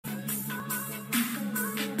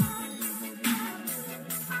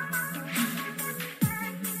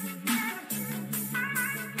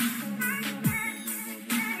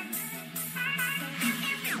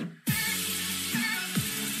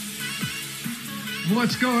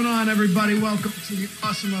What's going on, everybody? Welcome to the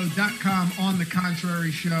Awesemo.com On the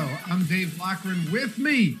Contrary show. I'm Dave Lochran. With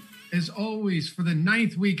me, as always, for the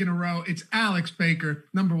 9th week in a row, it's Alex Baker,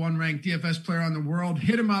 #1 ranked DFS player on the world.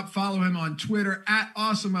 Hit him up, follow him on Twitter at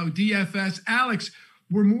AwesemoDFS. Alex,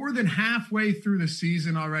 we're more than halfway through the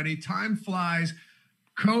season already. Time flies.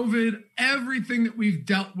 COVID, everything that we've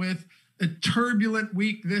dealt with, a turbulent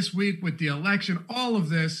week this week with the election, all of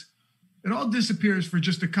this. It all disappears for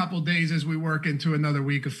just a couple days as we work into another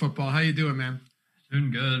week of football. How you doing, man?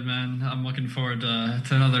 Doing good, man. I'm looking forward to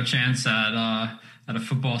another chance at a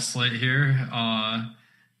football slate here.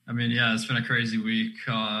 It's been a crazy week.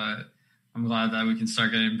 I'm glad that we can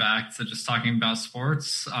start getting back to just talking about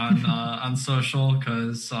sports on social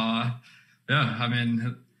because,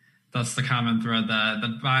 that's the common thread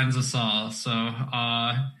that binds us all. So,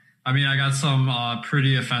 I got some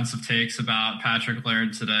pretty offensive takes about Patrick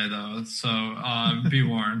Laird today, though, so be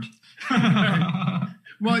warned.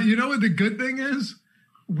 Well, you know what the good thing is?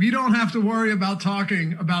 We don't have to worry about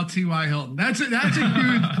talking about T.Y. Hilton. That's a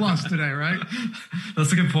huge plus today, right?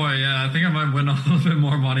 That's a good point, yeah. I think I might win a little bit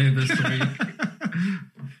more money this week.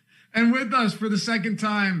 And with us for the second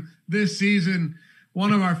time this season,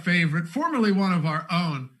 one of our favorite, formerly one of our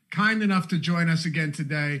own, kind enough to join us again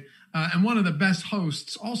today, and one of the best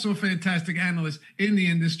hosts, also a fantastic analyst in the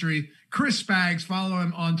industry, Chris Spags. Follow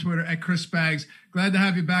him on Twitter at Chris Spags. Glad to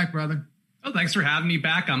have you back, brother. Oh, thanks for having me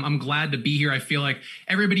back. I'm glad to be here. I feel like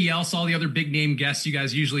everybody else, all the other big name guests you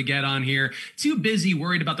guys usually get on here, too busy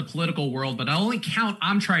worried about the political world, but the only count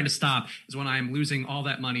I'm trying to stop is when I'm losing all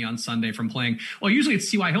that money on Sunday from playing. Well, usually it's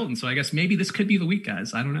T.Y. Hilton, so I guess maybe this could be the week,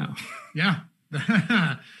 guys. I don't know. Yeah.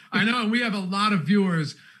 I know. We have a lot of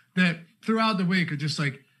viewers that throughout the week are just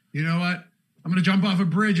like, you know what? I'm going to jump off a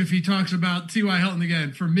bridge if he talks about T.Y. Hilton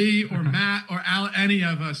again, for me or Matt or any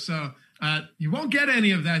of us. So you won't get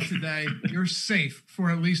any of that today. You're safe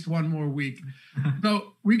for at least one more week.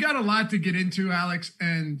 So we got a lot to get into, Alex.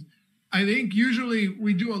 And I think usually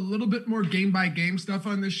we do a little bit more game by game stuff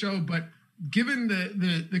on this show. But given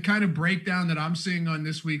the kind of breakdown that I'm seeing on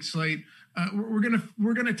this week's slate, we're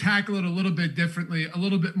gonna tackle it a little bit differently, a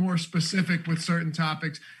little bit more specific with certain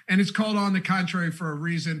topics, and it's called On the Contrary for a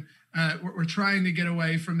reason. We're trying to get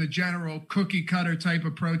away from the general cookie cutter type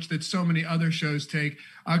approach that so many other shows take.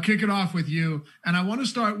 I'll kick it off with you, and I want to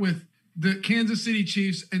start with the Kansas City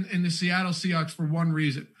Chiefs and the Seattle Seahawks for one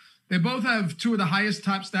reason. They both have two of the highest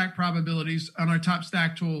top stack probabilities on our top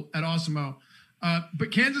stack tool at Awesemo, but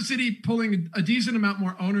Kansas City pulling a decent amount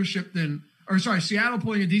more ownership than. Seattle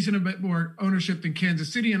pulling a decent bit more ownership than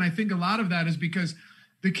Kansas City. And I think a lot of that is because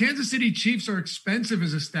the Kansas City Chiefs are expensive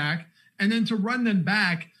as a stack. And then to run them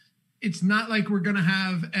back, it's not like we're going to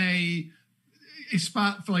have a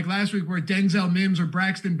spot for like last week where Denzel Mims or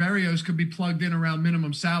Braxton Berrios could be plugged in around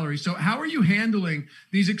minimum salary. So how are you handling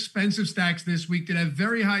these expensive stacks this week that have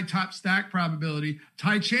very high top stack probability,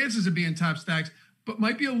 high chances of being top stacks, but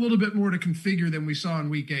might be a little bit more to configure than we saw in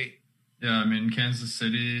week 8? Yeah, Kansas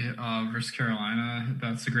City versus Carolina,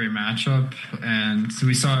 that's a great matchup. And so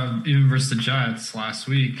we saw even versus the Jets last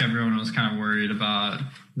week, everyone was kind of worried about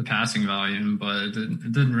the passing volume, but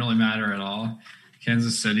it didn't really matter at all.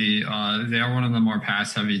 Kansas City, they are one of the more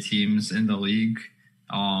pass-heavy teams in the league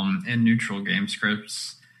in neutral game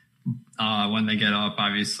scripts. When they get up,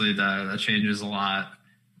 obviously that changes a lot.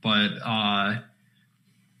 But I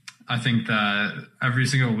think that every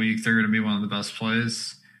single week they're going to be one of the best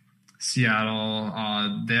plays. Seattle,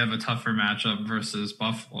 they have a tougher matchup versus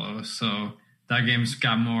Buffalo, so that game's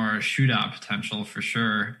got more shootout potential for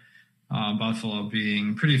sure. Buffalo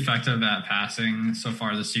being pretty effective at passing so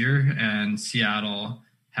far this year, and Seattle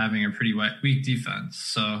having a pretty weak defense.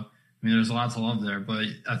 So, there's a lot to love there, but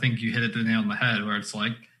I think you hit it the nail on the head where it's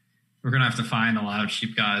like we're going to have to find a lot of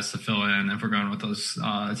cheap guys to fill in if we're going with those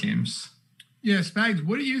teams. Yeah, Spags,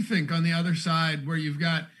 what do you think on the other side where you've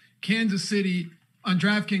got Kansas City – on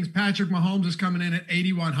DraftKings, Patrick Mahomes is coming in at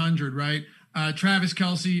 8,100, right? Travis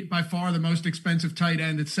Kelce, by far the most expensive tight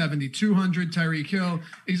end at 7,200. Tyreek Hill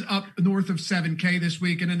is up north of 7K this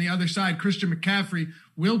week. And on the other side, Christian McCaffrey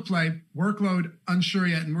will play. Workload unsure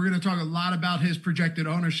yet. And we're going to talk a lot about his projected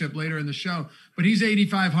ownership later in the show. But he's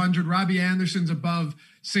 8,500. Robbie Anderson's above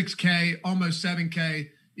 6K, almost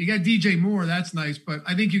 7K. You got DJ Moore. That's nice. But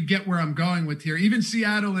I think you get where I'm going with here. Even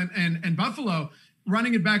Seattle and Buffalo,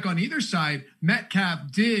 running it back on either side,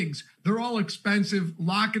 Metcalf, Diggs, they're all expensive.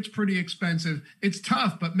 Lockett's pretty expensive. It's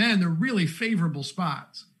tough, but man, they're really favorable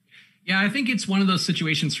spots. Yeah, I think it's one of those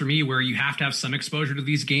situations for me where you have to have some exposure to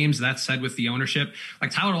these games. That said, with the ownership, like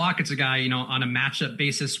Tyler Lockett's a guy, on a matchup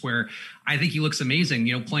basis where I think he looks amazing.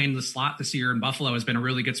 Playing the slot this year in Buffalo has been a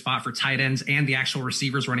really good spot for tight ends and the actual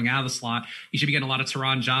receivers running out of the slot. You should be getting a lot of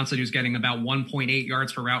Teron Johnson, who's getting about 1.8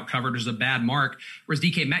 yards per route covered, which is a bad mark. Whereas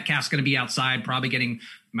DK Metcalf's going to be outside,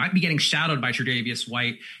 might be getting shadowed by Tre'Davious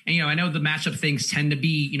White. And, I know the matchup things tend to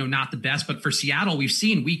be, not the best, but for Seattle, we've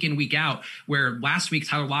seen week in, week out, where last week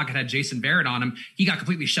Tyler Lockett had Jason Barrett on him. He got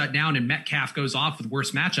completely shut down and Metcalf goes off with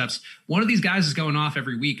worse matchups. One of these guys is going off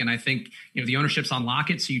every week. And I think, the ownership's on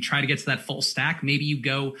Lockett. So you try to get to that full stack. Maybe you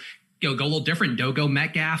go a little different. Dogo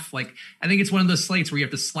Metcalf. I think it's one of those slates where you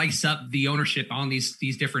have to slice up the ownership on these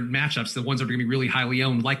different matchups, the ones that are going to be really highly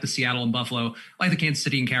owned, like the Seattle and Buffalo, like the Kansas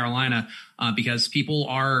City and Carolina, because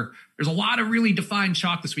there's a lot of really defined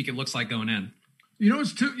chalk this week, it looks like, going in.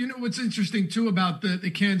 What's interesting too about the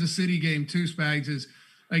Kansas City game too, Spags, is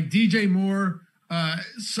like DJ Moore,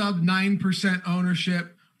 sub 9%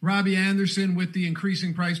 ownership. Robbie Anderson with the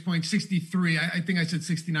increasing price point, 63. I think I said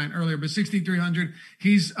 69 earlier, but 6,300.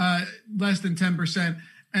 He's less than 10%.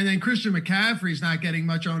 And then Christian McCaffrey's not getting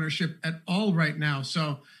much ownership at all right now.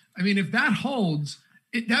 So, if that holds,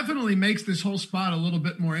 it definitely makes this whole spot a little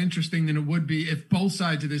bit more interesting than it would be if both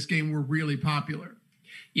sides of this game were really popular.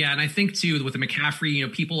 Yeah, and I think, too, with the McCaffrey,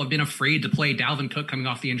 people have been afraid to play Dalvin Cook coming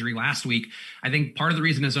off the injury last week. I think part of the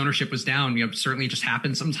reason his ownership was down, certainly it just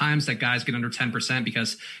happens sometimes that guys get under 10%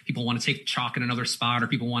 because people want to take chalk in another spot or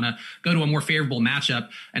people want to go to a more favorable matchup.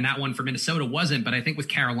 And that one for Minnesota wasn't. But I think with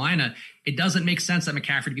Carolina, it doesn't make sense that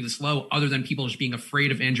McCaffrey to be this low other than people just being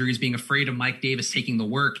afraid of injuries, being afraid of Mike Davis taking the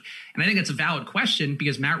work. And I think it's a valid question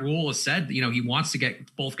because Matt Rule has said, he wants to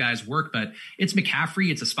get both guys work, but it's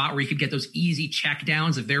McCaffrey. It's a spot where you could get those easy check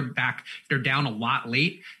downs if they're down a lot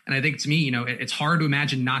late. And I think to me, it's hard to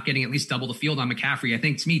imagine not getting at least double the field on McCaffrey. I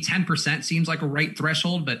think to me, 10% seems like a right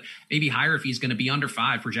threshold, but maybe higher if he's going to be under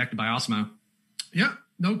 5 projected by Osmo. Yeah,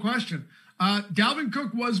 no question. Dalvin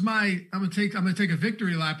Cook was I'm gonna take a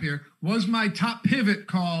victory lap here, was my top pivot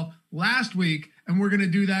call last week. And we're going to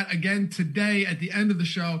do that again today at the end of the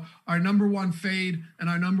show, our number one fade and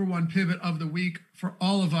our number one pivot of the week for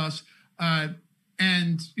all of us.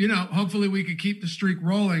 And hopefully we could keep the streak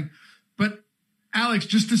rolling. But Alex,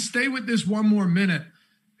 just to stay with this one more minute,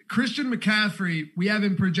 Christian McCaffrey, we have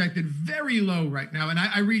him projected very low right now. And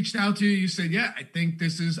I reached out to you. You said, yeah, I think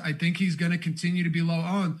he's going to continue to be low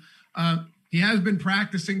on. He has been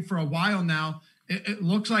practicing for a while now. It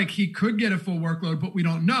looks like he could get a full workload, but we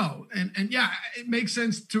don't know. And yeah, it makes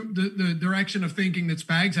sense to the direction of thinking that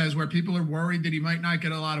Spags has, where people are worried that he might not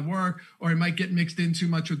get a lot of work or he might get mixed in too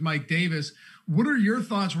much with Mike Davis. What are your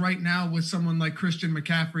thoughts right now with someone like Christian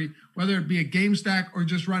McCaffrey, whether it be a game stack or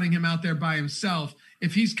just running him out there by himself,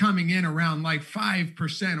 if he's coming in around like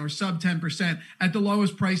 5% or sub 10% at the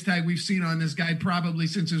lowest price tag we've seen on this guy probably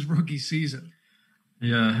since his rookie season?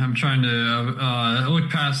 Yeah, I'm trying to look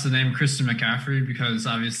past the name Christian McCaffrey because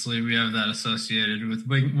obviously we have that associated with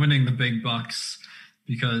winning the big bucks.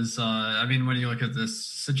 Because, when you look at this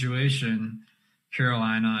situation,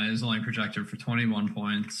 Carolina is only projected for 21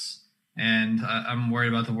 points. And I'm worried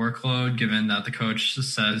about the workload given that the coach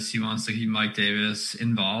says he wants to keep Mike Davis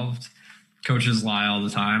involved. Coaches lie all the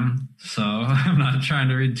time. So I'm not trying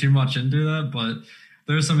to read too much into that, but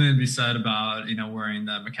there's something to be said about, worrying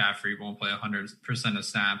that McCaffrey won't play 100% of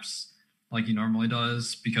snaps like he normally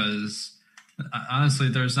does, because honestly,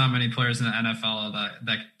 there's not many players in the NFL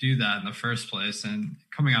that do that in the first place. And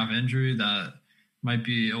coming off injury, that might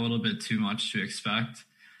be a little bit too much to expect.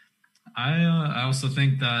 I also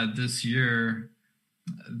think that this year,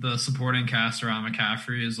 the supporting cast around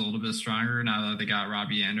McCaffrey is a little bit stronger now that they got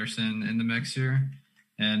Robbie Anderson in the mix here.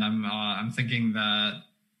 And I'm thinking that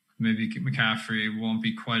maybe McCaffrey won't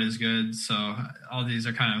be quite as good. So all these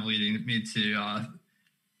are kind of leading me to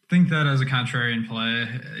think that as a contrarian play,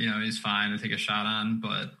 he's fine to take a shot on,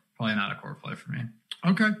 but probably not a core play for me.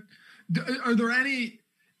 Okay.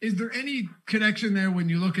 Is there any connection there when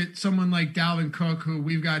you look at someone like Dalvin Cook, who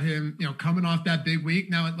we've got him, coming off that big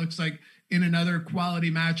week? Now it looks like in another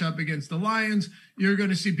quality matchup against the Lions, you're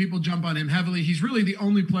going to see people jump on him heavily. He's really the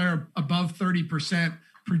only player above 30%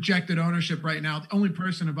 projected ownership right now, the only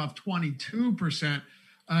person above 22%.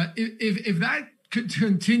 If that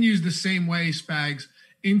continues the same way, Spags,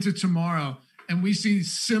 into tomorrow, and we see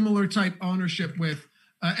similar type ownership with,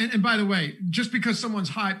 and by the way, just because someone's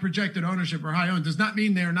high projected ownership or high owned does not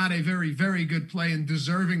mean they're not a very, very good play and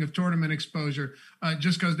deserving of tournament exposure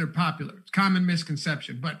just because they're popular. It's common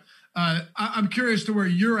misconception. But I'm curious to where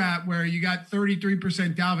you're at, where you got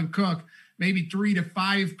 33% Dalvin Cook, maybe 3 to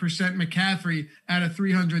 5% McCaffrey at a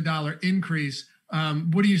 $300 increase.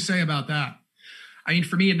 What do you say about that? I mean,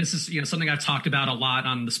 for me, and this is something I've talked about a lot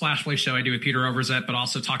on the Splash Play show I do with Peter Overzet, but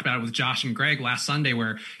also talked about it with Josh and Greg last Sunday,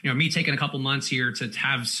 where me taking a couple months here to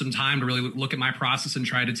have some time to really look at my process and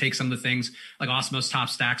try to take some of the things like Osmo's Top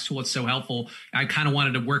Stacks tool. It's so helpful. I kind of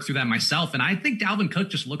wanted to work through that myself, and I think Dalvin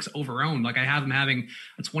Cook just looks overowned. Like I have him having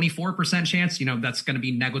a 24% chance. That's going to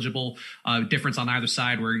be negligible difference on either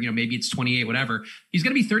side. Where maybe it's 28, whatever. He's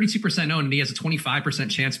going to be 32% owned, and he has a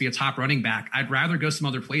 25% chance to be a top running back. I'd rather go some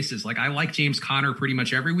other places. Like I like James Conner pretty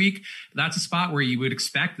much every week. That's a spot where you would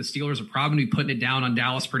expect the Steelers are probably putting it down on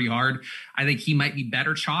Dallas pretty hard. I think he might be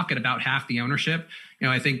better chalk at about half the ownership.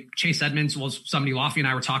 I think Chase Edmonds was somebody Lofty and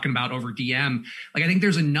I were talking about over DM. Like, I think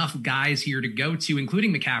there's enough guys here to go to,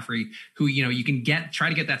 including McCaffrey, who, you can try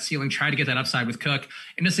to get that ceiling, try to get that upside with Cook,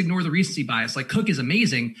 and just ignore the recency bias. Like, Cook is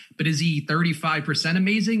amazing, but is he 35%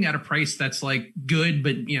 amazing at a price that's like good,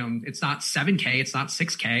 but, it's not 7K, it's not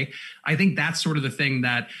 6K. I think that's sort of the thing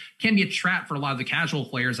that can be a trap for a lot of the casual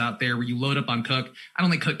players out there where you load up on Cook. I don't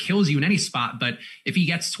think Cook kills you in any spot, but if he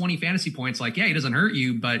gets 20 fantasy points, like, yeah, he doesn't hurt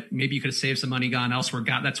you, but maybe you could have saved some money, gone elsewhere,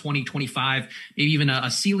 got that 20, 25, maybe even a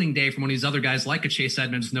ceiling day from one of these other guys like a Chase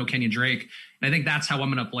Edmonds, no Kenyon Drake. And I think that's how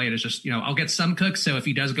I'm going to play it, is just, I'll get some Cook. So if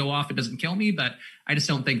he does go off, it doesn't kill me, but I just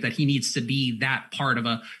don't think that he needs to be that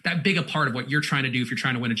big a part of what you're trying to do if you're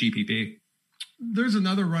trying to win a GPP. There's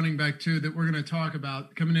another running back too that we're going to talk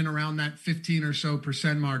about coming in around that 15 or so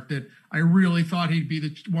percent mark that I really thought he'd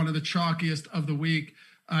be one of the chalkiest of the week.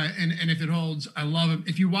 And if it holds, I love him.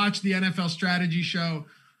 If you watch the NFL strategy show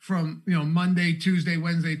from Monday, Tuesday,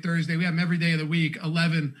 Wednesday, Thursday, we have them every day of the week,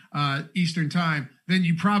 11 Eastern time, then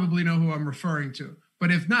you probably know who I'm referring to. But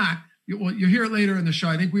if not, you'll hear it later in the show.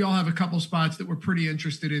 I think we all have a couple spots that we're pretty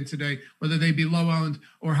interested in today, whether they be low owned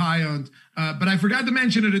or high owned. But I forgot to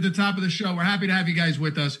mention it at the top of the show. We're happy to have you guys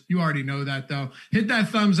with us. You already know that, though. Hit that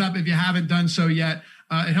thumbs up if you haven't done so yet.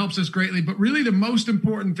 It helps us greatly. But really the most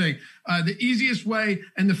important thing, the easiest way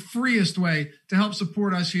and the freest way to help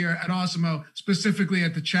support us here at Awesemo, specifically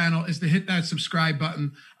at the channel, is to hit that subscribe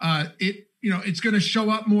button. It's going to show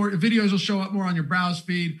up more. Videos will show up more on your browse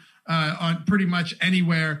feed, on pretty much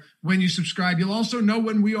anywhere when you subscribe. You'll also know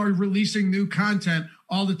when we are releasing new content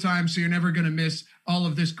all the time, so you're never going to miss all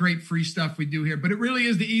of this great free stuff we do here. But it really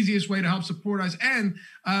is the easiest way to help support us, and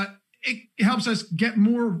it helps us get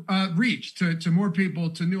more reach to more people,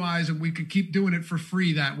 to new eyes, and we could keep doing it for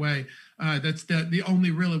free that way. That's the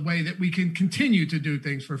only real way that we can continue to do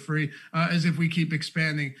things for free, as if we keep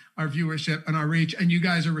expanding our viewership and our reach. And you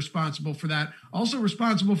guys are responsible for that. Also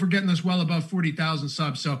responsible for getting us well above 40,000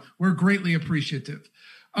 subs. So we're greatly appreciative.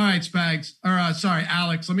 All right, Spags,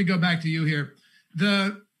 Alex, let me go back to you here.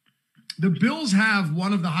 The Bills have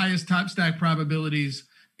one of the highest top stack probabilities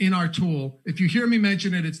in our tool. If you hear me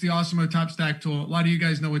mention it, it's the Awesemo Top Stack tool. A lot of you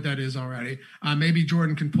guys know what that is already. Maybe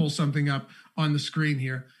Jordan can pull something up on the screen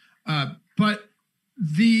here. But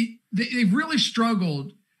they've really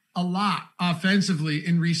struggled a lot offensively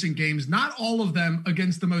in recent games, not all of them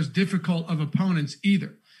against the most difficult of opponents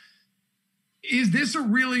either. Is this a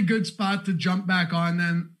really good spot to jump back on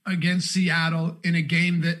them against Seattle in a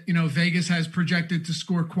game that, Vegas has projected to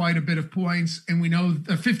score quite a bit of points? And we know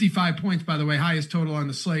 55 points, by the way, highest total on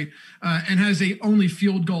the slate, and has a only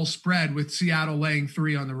field goal spread with Seattle laying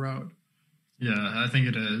 3 on the road. Yeah, I think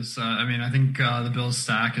it is. I think the Bills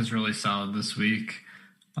stack is really solid this week.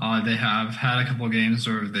 They have had a couple of games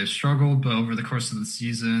where they've struggled, but over the course of the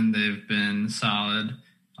season, they've been solid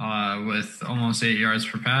with almost 8 yards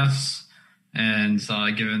per pass. And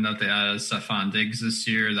given that they added Stephon Diggs this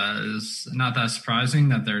year, that is not that surprising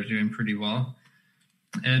that they're doing pretty well.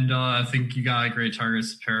 And I think you got great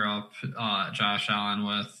targets to pair up Josh Allen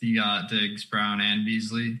with. You got Diggs, Brown, and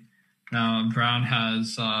Beasley. Now, Brown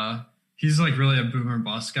has... he's like really a boomer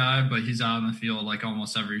bust guy, but he's out on the field like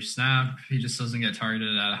almost every snap. He just doesn't get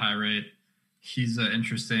targeted at a high rate. He's an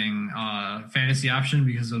interesting fantasy option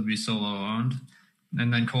because he'll be so low owned.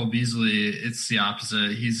 And then Cole Beasley, it's the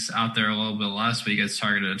opposite. He's out there a little bit less, but he gets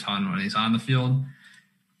targeted a ton when he's on the field.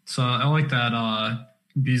 So I like that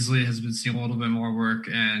Beasley has been seeing a little bit more work,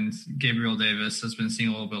 and Gabriel Davis has been seeing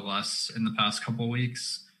a little bit less in the past couple of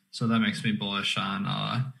weeks. So that makes me bullish on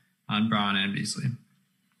Brown and Beasley.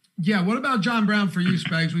 Yeah, what about John Brown for you,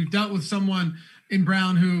 Spags? We've dealt with someone in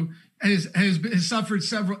Brown who has suffered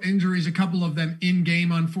several injuries, a couple of them in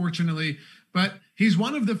game, unfortunately. But he's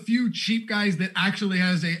one of the few cheap guys that actually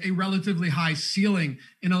has a relatively high ceiling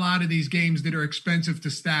in a lot of these games that are expensive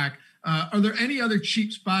to stack. Are there any other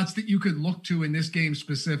cheap spots that you could look to in this game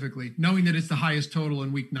specifically, knowing that it's the highest total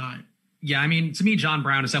in week 9? Yeah, I mean, to me, John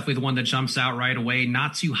Brown is definitely the one that jumps out right away.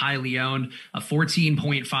 Not too highly owned, a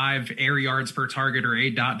 14.5 air yards per target or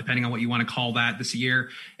ADOT, depending on what you want to call that this year.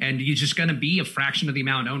 And he's just going to be a fraction of the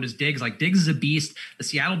amount owned as Diggs. Like, Diggs is a beast. The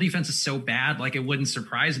Seattle defense is so bad. Like, it wouldn't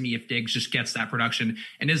surprise me if Diggs just gets that production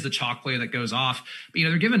and is the chalk player that goes off. But,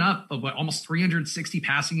 they're giving up almost 360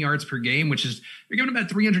 passing yards per game, which is, they're giving him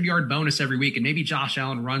that 300-yard bonus every week. And maybe Josh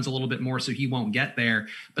Allen runs a little bit more, so he won't get there.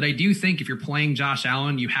 But I do think if you're playing Josh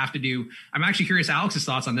Allen, you have to do, I'm actually curious Alex's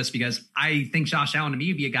thoughts on this, because I think Josh Allen to me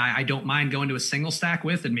would be a guy I don't mind going to a single stack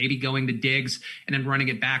with and maybe going to Diggs and then running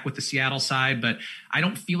it back with the Seattle side. But I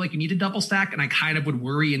don't feel like you need a double stack. And I kind of would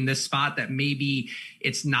worry in this spot that maybe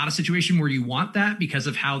it's not a situation where you want that because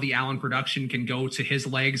of how the Allen production can go to his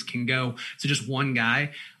legs, can go to just one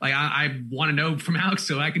guy. Like, I want to know from Alex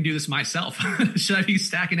so I can do this myself. Should I be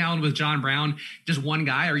stacking Allen with John Brown, just one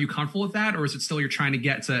guy? Are you comfortable with that? Or is it still you're trying to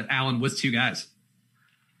get to Allen with two guys?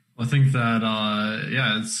 I think that,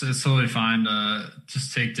 it's totally fine to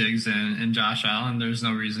just take Diggs and Josh Allen. There's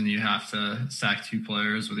no reason you have to stack two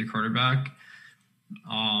players with your quarterback.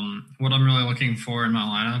 What I'm really looking for in my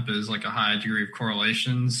lineup is like a high degree of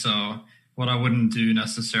correlation. So what I wouldn't do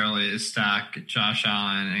necessarily is stack Josh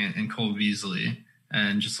Allen and Cole Beasley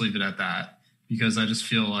and just leave it at that, because I just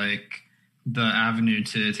feel like the avenue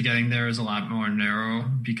to getting there is a lot more narrow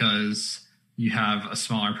because you have a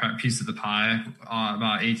smaller piece of the pie,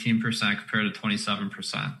 about 18% compared to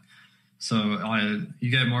 27%. So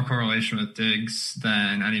you get more correlation with Diggs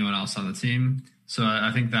than anyone else on the team. So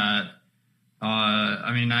I think that,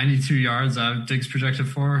 92 yards I have Diggs projected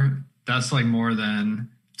for, that's like more than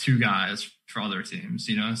two guys for other teams,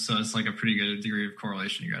 So it's like a pretty good degree of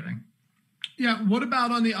correlation you're getting. Yeah, what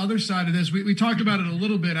about on the other side of this? We talked about it a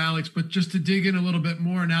little bit, Alex, but just to dig in a little bit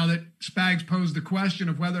more now that Spags posed the question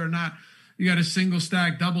of whether or not you got a single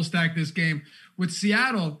stack, double stack this game. With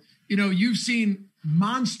Seattle, you've seen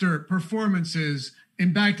monster performances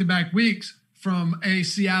in back-to-back weeks from a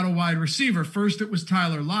Seattle wide receiver. First, it was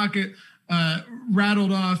Tyler Lockett,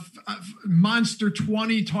 rattled off monster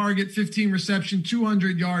 20 target, 15 reception,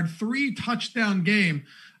 200-yard, 3-touchdown game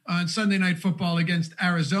on Sunday Night Football against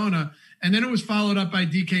Arizona. And then it was followed up by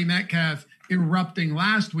DK Metcalf erupting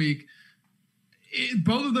last week.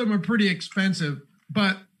 Both of them are pretty expensive,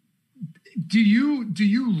 but do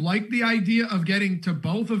you like the idea of getting to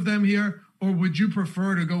both of them here, or would you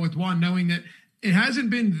prefer to go with one, knowing that it hasn't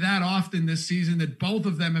been that often this season that both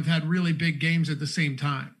of them have had really big games at the same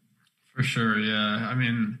time? For sure, yeah.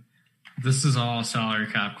 This is all a salary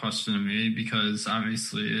cap question to me, because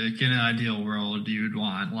obviously, like, in an ideal world, you'd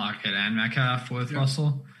want Lockett and Metcalf with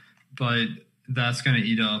Russell, but that's going to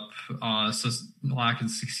eat up. So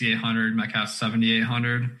Lockett's 6,800, Metcalf's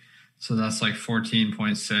 7,800. So that's like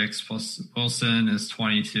 14.6 plus Wilson is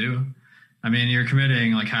 22. You're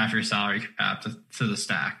committing like half your salary cap to the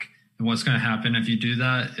stack. And what's going to happen if you do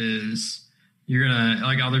that is you're going to,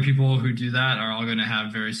 like, other people who do that are all going to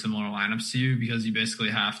have very similar lineups to you, because you basically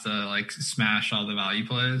have to like smash all the value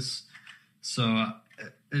plays. So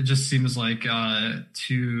it just seems like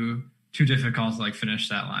too difficult to like finish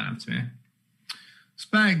that lineup to me.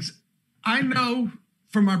 Spags, I know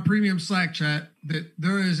from our premium Slack chat that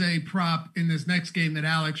there is a prop in this next game that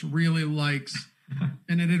Alex really likes,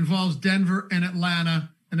 and it involves Denver and Atlanta,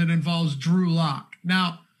 and it involves Drew Lock.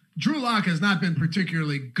 Now, Drew Lock has not been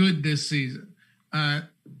particularly good this season,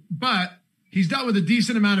 but he's dealt with a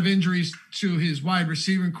decent amount of injuries to his wide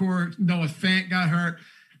receiving core. Noah Fant got hurt.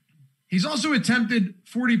 He's also attempted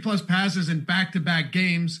 40-plus passes in back-to-back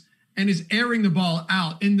games and is airing the ball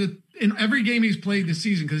out. In every game he's played this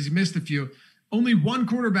season, because he's missed a few, only one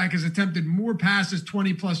quarterback has attempted more passes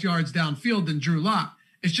 20-plus yards downfield than Drew Lock.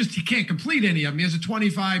 It's just he can't complete any of them. He has a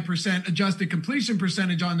 25% adjusted completion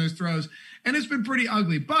percentage on those throws, and it's been pretty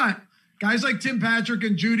ugly. But guys like Tim Patrick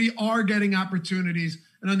and Judy are getting opportunities.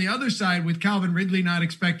 And on the other side, with Calvin Ridley not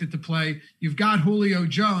expected to play, you've got Julio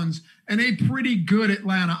Jones and a pretty good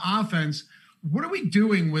Atlanta offense. What are we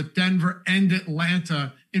doing with Denver and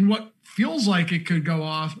Atlanta in what feels like it could go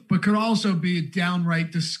off, but could also be a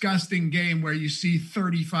downright disgusting game where you see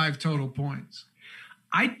 35 total points?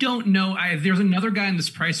 I don't know. There's another guy in this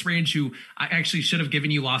price range who I actually should have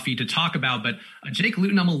given you Laffy to talk about, but Jake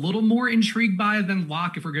Luton, I'm a little more intrigued by than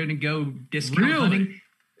Locke if we're going to go discount hunting.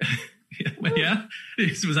 Yeah.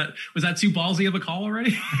 Was that too ballsy of a call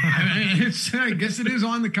already? I guess it is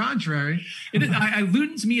on the contrary. It is.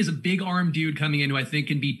 Luton to me is a big arm dude coming in who I think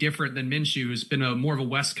can be different than Minshew, who's been more of a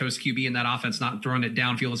West Coast QB in that offense, not throwing it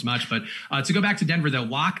downfield as much. But to go back to Denver, though,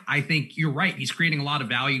 Locke, I think you're right. He's creating a lot of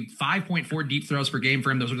value. 5.4 deep throws per game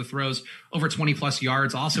for him. Those are the throws over 20 plus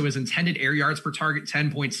yards. Also his intended air yards per target,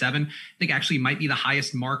 10.7, I think actually might be the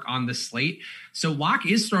highest mark on this slate. So Locke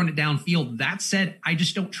is throwing it downfield. That said, I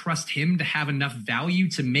just don't trust him to have enough value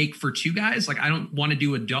to make for two guys. Like I don't want to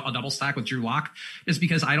do a double stack with Drew Lock just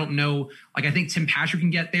because I don't know. Like I think Tim Patrick can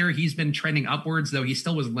get there. He's been trending upwards, though he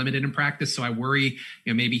still was limited in practice. So I worry,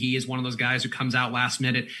 maybe he is one of those guys who comes out last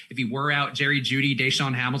minute. If he were out, Jerry Jeudy,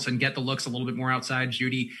 Deshaun Hamilton get the looks a little bit more outside.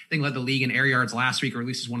 Jeudy, I think, led the league in air yards last week, or at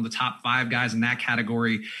least is one of the top 5 guys in that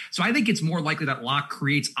category. So I think it's more likely that Lock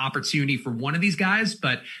creates opportunity for one of these guys.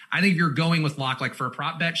 But I think if you're going with Lock, like for a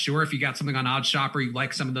prop bet, sure, if you got something on Odds Shopper, you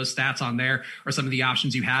like some of those stats on there or some of the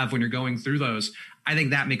options you have when you're going through those, I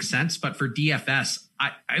think that makes sense. But for DFS,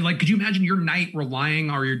 I like, could you imagine your night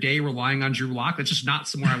relying or your day relying on Drew Lock? That's just not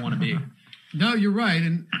somewhere I want to be. No, you're right.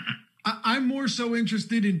 And I'm more so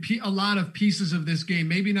interested in a lot of pieces of this game,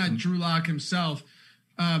 maybe not Drew Lock himself.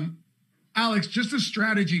 Alex, just a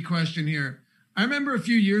strategy question here. I remember a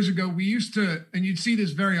few years ago, we used to, and you'd see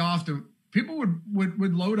this very often, people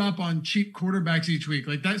would load up on cheap quarterbacks each week.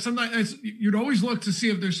 Like that, sometimes you'd always look to see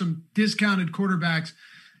if there's some discounted quarterbacks.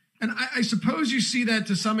 And I suppose you see that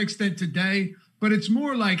to some extent today, but it's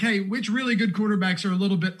more like, hey, which really good quarterbacks are a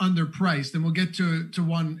little bit underpriced? And we'll get to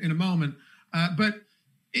one in a moment. But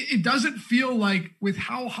it doesn't feel like, with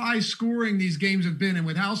how high scoring these games have been and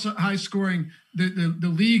with how high scoring the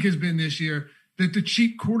league has been this year, that the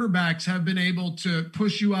cheap quarterbacks have been able to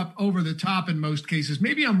push you up over the top in most cases.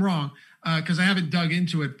 Maybe I'm wrong because I haven't dug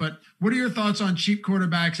into it, but what are your thoughts on cheap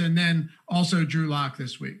quarterbacks and then also Drew Lock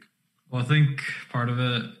this week? Well, I think part of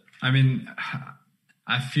it,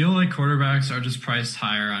 I feel like quarterbacks are just priced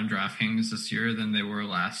higher on DraftKings this year than they were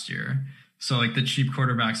last year. So like the cheap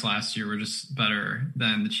quarterbacks last year were just better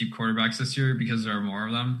than the cheap quarterbacks this year because there are more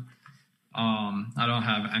of them. I don't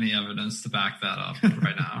have any evidence to back that up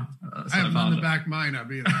right now. I have none to back mine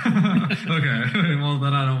up either. Okay, well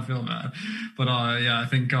then I don't feel bad. But I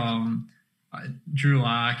think Drew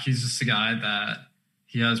Lock, he's just a guy that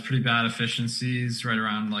he has pretty bad efficiencies right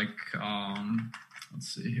around like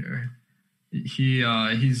let's see here.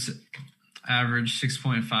 He's averaged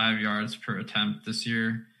 6.5 yards per attempt this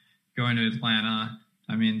year. Going to Atlanta,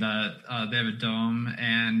 that they have a dome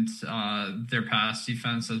and their pass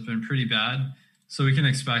defense has been pretty bad. So we can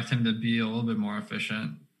expect him to be a little bit more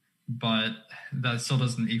efficient, but that still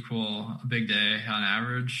doesn't equal a big day on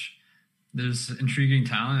average. There's intriguing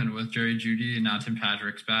talent with Jerry Jeudy and now Tim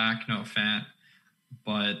Patrick's back, no Fant.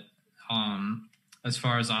 But as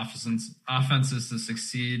far as offenses to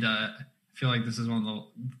succeed, I feel like this is one of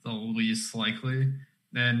the least likely.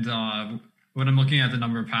 And when I'm looking at the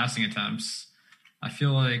number of passing attempts, I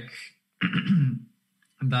feel like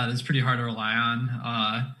that is pretty hard to rely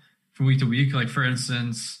on from week to week. Like, for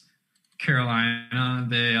instance, Carolina,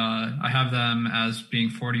 I have them as being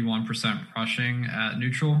 41% rushing at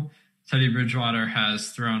neutral. Teddy Bridgewater has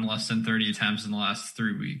thrown less than 30 attempts in the last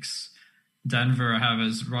 3 weeks. Denver I have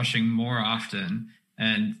as rushing more often,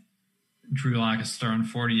 and Drew Lock has thrown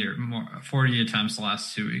 40 attempts the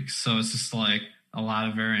last 2 weeks. So it's just like a lot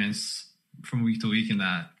of variance from week to week in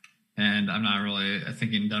that. And I'm not really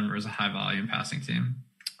thinking Denver is a high volume passing team.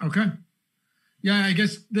 Okay. Yeah, I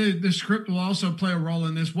guess the script will also play a role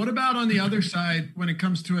in this. What about on the other side when it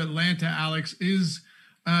comes to Atlanta, Alex? Is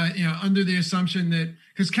under the assumption that,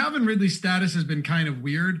 because Calvin Ridley's status has been kind of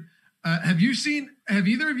weird. Have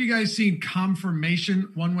either of you guys seen confirmation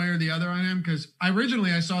one way or the other on him? Because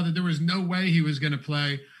originally I saw that there was no way he was going to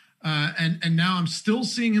play. And now I'm still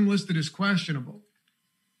seeing him listed as questionable.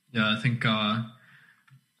 Yeah, I think I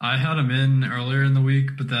had him in earlier in the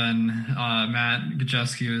week, but then Matt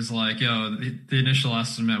Gajewski was like, the initial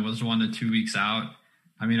estimate was 1 to 2 weeks out.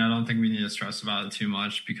 I don't think we need to stress about it too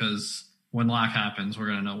much because when lock happens, we're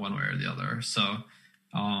going to know one way or the other. So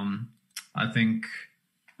I think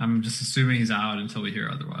I'm just assuming he's out until we hear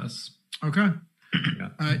otherwise. Okay.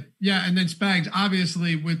 And then Spags,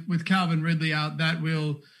 obviously with Calvin Ridley out, that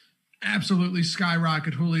will absolutely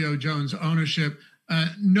skyrocket Julio Jones' ownership.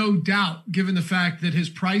 No doubt, given the fact that his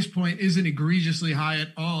price point isn't egregiously high at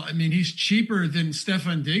all. He's cheaper than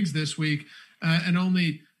Stefan Diggs this week and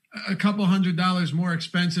only a couple $100 more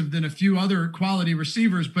expensive than a few other quality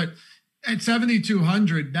receivers. But at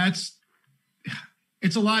 $7,200,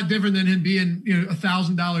 it's a lot different than him being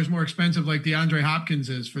 $1,000 more expensive like DeAndre Hopkins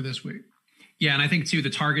is for this week. Yeah, and I think too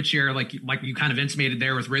the target share, like you kind of intimated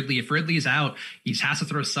there with Ridley. If Ridley is out, he has to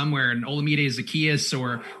throw somewhere. And Olamide Zaccheaus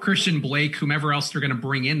or Christian Blake, whomever else they're going to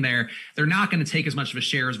bring in there, they're not going to take as much of a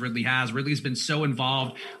share as Ridley has. Ridley's been so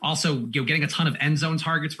involved. Also, getting a ton of end zone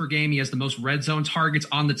targets per game. He has the most red zone targets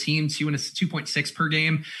on the team, 2.6 per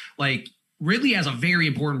game. Like, Ridley has a very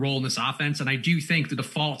important role in this offense, and I do think the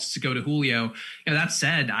default is to go to Julio. That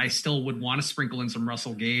said, I still would want to sprinkle in some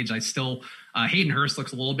Russell Gage. I still Hayden Hurst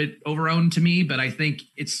looks a little bit overowned to me, but I think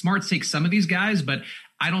it's smart to take some of these guys, but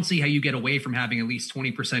I don't see how you get away from having at least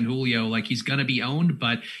 20% Julio. Like, he's going to be owned,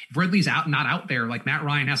 but if Ridley's not out there, like Matt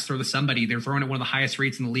Ryan has to throw to somebody. They're throwing at one of the highest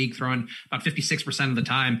rates in the league, throwing about 56% of the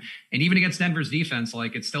time. And even against Denver's defense,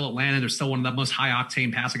 like, it's still Atlanta. They're still one of the most high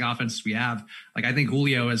octane passing offenses we have. Like, I think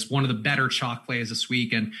Julio is one of the better chalk plays this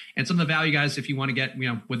week. And some of the value guys, if you want to get,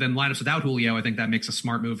 within lineups without Julio, I think that makes a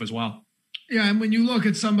smart move as well. Yeah. And when you look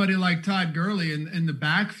at somebody like Todd Gurley in the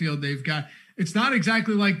backfield, it's not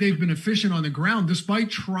exactly like they've been efficient on the ground,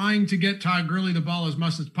 despite trying to get Todd Gurley the ball as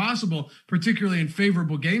much as possible, particularly in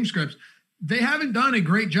favorable game scripts. They haven't done a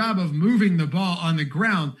great job of moving the ball on the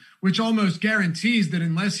ground, which almost guarantees that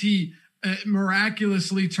unless he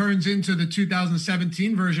miraculously turns into the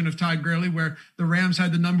 2017 version of Todd Gurley, where the Rams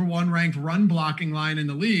had the number 1 ranked run blocking line in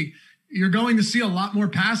the league, you're going to see a lot more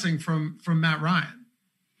passing from Matt Ryan.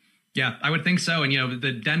 Yeah, I would think so. And,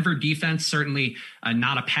 the Denver defense, certainly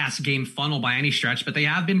not a pass game funnel by any stretch, but they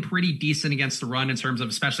have been pretty decent against the run in terms of,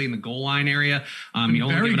 especially in the goal line area.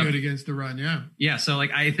 Very good against the run, yeah. Yeah, so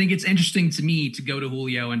I think it's interesting to me to go to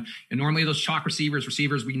Julio. And normally those chalk receivers,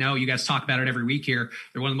 we know, you guys talk about it every week here.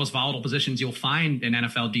 They're one of the most volatile positions you'll find in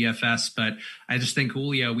NFL DFS. But I just think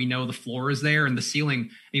Julio, we know the floor is there and the ceiling.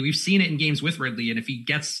 We've seen it in games with Ridley. And if he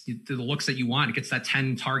gets to the looks that you want, it gets that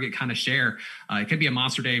 10 target kind of share. It could be a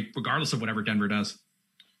monster day regardless of whatever Denver does.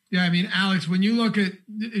 Yeah, Alex, when you look at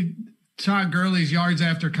Todd Gurley's yards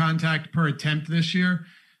after contact per attempt this year,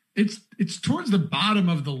 it's towards the bottom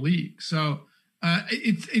of the league. So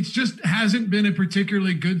it's just hasn't been a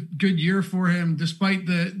particularly good year for him, despite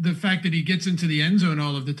the fact that he gets into the end zone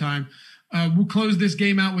all of the time. We'll close this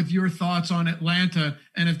game out with your thoughts on Atlanta,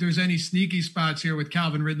 and if there's any sneaky spots here with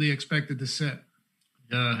Calvin Ridley expected to sit.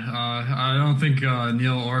 Yeah, I don't think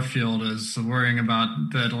Neil Orfield is worrying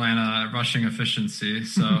about the Atlanta rushing efficiency.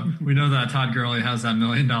 So we know that Todd Gurley has that $1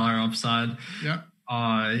 million upside. Yeah.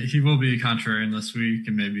 He will be contrarian this week,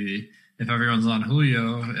 and maybe if everyone's on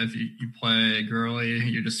Julio, if you play Gurley,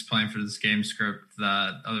 you're just playing for this game script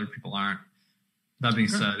that other people aren't. That being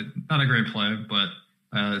said, not a great play,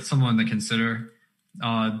 but someone to consider.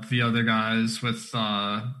 The other guys with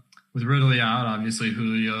Ridley out, obviously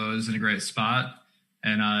Julio is in a great spot.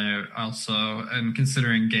 And I also am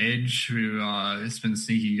considering Gage, who has been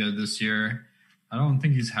sneaky good this year. I don't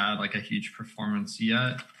think he's had like a huge performance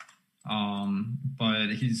yet, but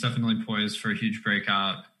he's definitely poised for a huge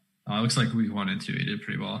breakout. It looks like week 1 and 2 he did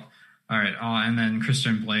pretty well. All right, and then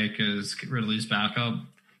Christian Blake is Ridley's backup,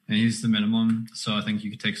 and he's the minimum. So I think you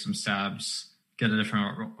could take some stabs, get a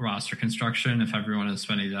different roster construction if everyone is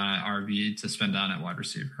spending down at RB to spend down at wide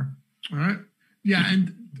receiver. All right, yeah,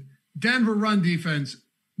 and Denver run defense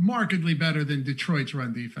markedly better than Detroit's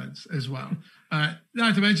run defense as well.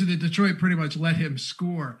 Not to mention that Detroit pretty much let him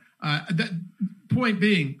score. Point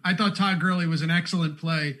being, I thought Todd Gurley was an excellent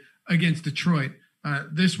play against Detroit.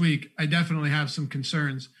 This week, I definitely have some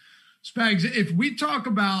concerns. Spags, if we talk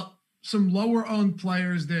about some lower owned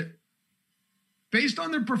players that, based on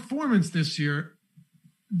their performance this year,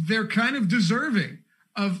 they're kind of deserving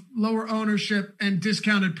of lower ownership and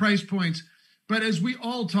discounted price points. But as we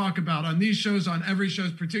all talk about on these shows, on every show,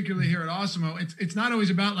 particularly here at Awesemo, it's not always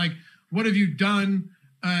about like, what have you done?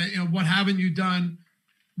 What haven't you done?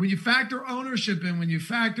 When you factor ownership in, when you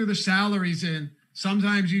factor the salaries in,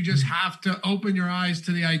 sometimes you just have to open your eyes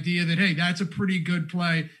to the idea that, hey, that's a pretty good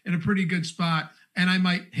play in a pretty good spot, and I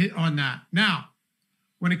might hit on that. Now,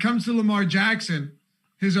 when it comes to Lamar Jackson,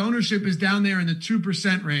 his ownership is down there in the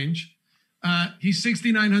 2% range. He's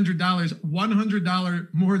 $6,900, $100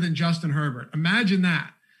 more than Justin Herbert. Imagine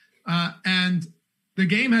that. And the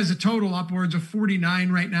game has a total upwards of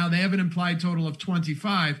 49 right now. They have an implied total of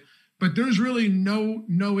 25, but there's really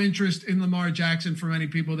no interest in Lamar Jackson for many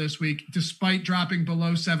people this week, despite dropping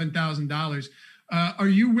below $7,000. Are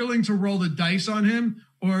you willing to roll the dice on him,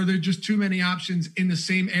 or are there just too many options in the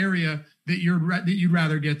same area that you'd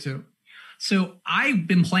rather get to? So I've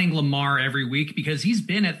been playing Lamar every week because he's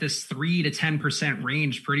been at this 3 to 10%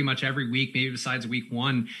 range pretty much every week, maybe besides week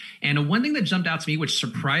 1. And one thing that jumped out to me, which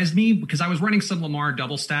surprised me, because I was running some Lamar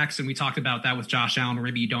double stacks, and we talked about that with Josh Allen, or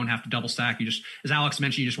maybe you don't have to double stack. You just, as Alex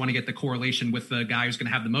mentioned, you just want to get the correlation with the guy who's going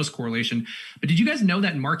to have the most correlation. But did you guys know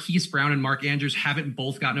that Marquise Brown and Mark Andrews haven't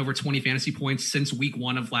both gotten over 20 fantasy points since week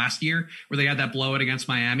 1 of last year, where they had that blowout against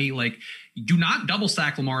Miami? Like, do not double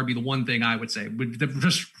stack Lamar would be the one thing I would say,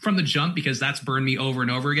 just from the jump, because that's burned me over and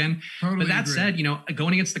over again. Totally but that agree. Said,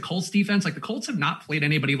 going against the Colts defense, like the Colts have not played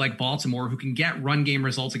anybody like Baltimore who can get run game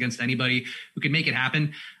results against anybody, who can make it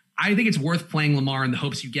happen. I think it's worth playing Lamar in the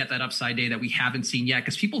hopes you get that upside day that we haven't seen yet,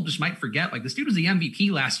 because people just might forget, like, this dude was the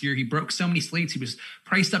MVP last year. He broke so many slates. He was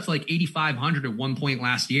priced up to like 8,500 at one point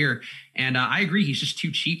last year. And I agree, he's just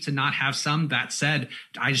too cheap to not have some. That said,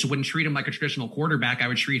 I just wouldn't treat him like a traditional quarterback. I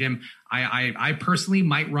would treat him, I personally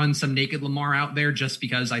might run some naked Lamar out there just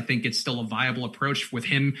because I think it's still a viable approach with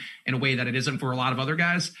him in a way that it isn't for a lot of other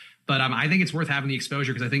guys. But I think it's worth having the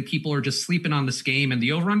exposure because I think people are just sleeping on this game, and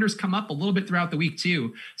the over-unders come up a little bit throughout the week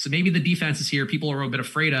too. So maybe the defense is here people are a bit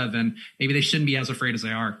afraid of, and maybe they shouldn't be as afraid as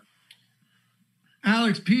they are.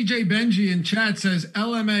 Alex, PJ Benji in chat says,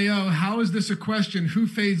 LMAO, how is this a question? Who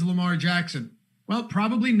fades Lamar Jackson? Well,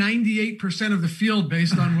 probably 98% of the field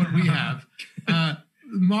based on what we have.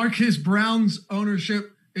 Marcus Brown's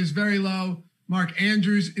ownership is very low. Mark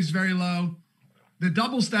Andrews is very low. The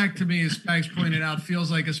double stack to me, as Spags pointed out,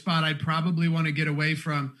 feels like a spot I'd probably want to get away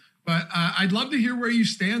from. But I'd love to hear where you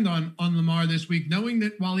stand on Lamar this week, knowing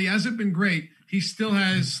that while he hasn't been great, he still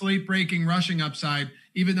has slate-breaking rushing upside,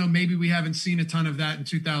 even though maybe we haven't seen a ton of that in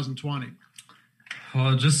 2020.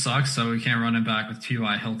 Well, it just sucks that we can't run it back with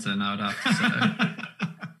T.Y. Hilton, I would have to say.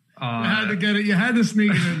 You had to get it. You had to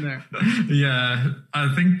sneak it in there. Yeah,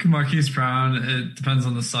 I think Marquise Brown, it depends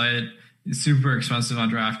on the site. He's super expensive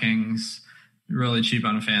on DraftKings, really cheap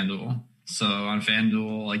on FanDuel. So on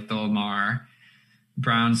FanDuel, like the Lamar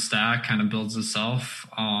Brown stack kind of builds itself.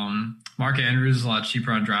 Mark Andrews is a lot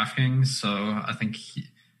cheaper on DraftKings. So I think,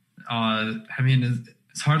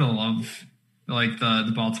 it's hard to love like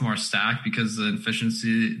the Baltimore stack because the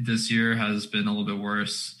efficiency this year has been a little bit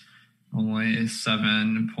worse. Only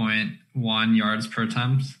 7.1 yards per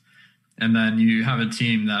attempt. And then you have a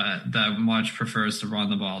team that much prefers to run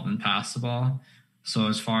the ball than pass the ball. So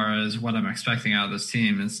as far as what I'm expecting out of this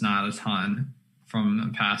team, it's not a ton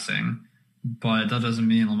from passing. But that doesn't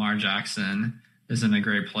mean Lamar Jackson isn't a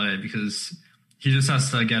great play because he just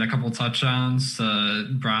has to get a couple touchdowns to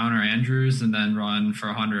Brown or Andrews and then run for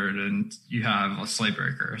 100 and you have a slate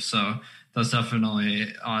breaker. So that's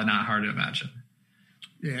definitely not hard to imagine.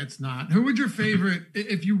 Yeah, it's not. Who would your favorite,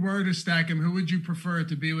 if you were to stack him, who would you prefer it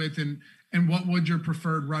to be with, and what would your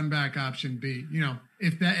preferred run back option be? You know,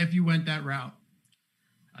 if you went that route.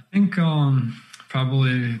 I think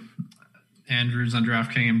probably Andrews on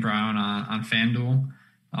DraftKings and Brown on FanDuel.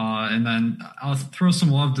 And then I'll throw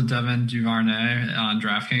some love to Devin Duvernay on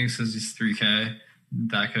DraftKings because he's 3K.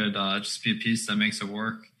 That could just be a piece that makes it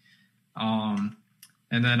work. And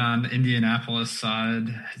then on the Indianapolis side,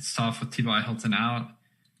 it's tough with T.Y. Hilton out.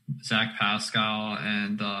 Zach Pascal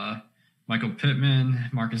and Michael Pittman,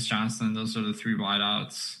 Marcus Johnson, those are the three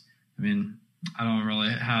wideouts. I mean, I don't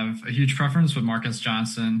really have a huge preference, but Marcus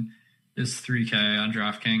Johnson is 3K on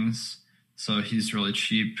DraftKings. So he's really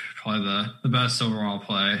cheap, probably the best overall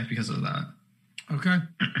play because of that. Okay.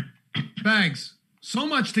 Bags, so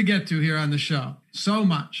much to get to here on the show. So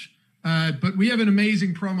much. But we have an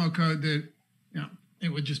amazing promo code that, you know, it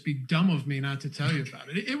would just be dumb of me not to tell you about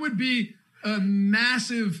it. It would be a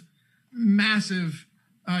massive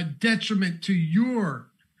detriment to your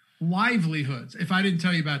livelihoods if I didn't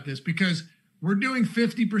tell you about this, because we're doing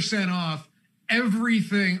 50% off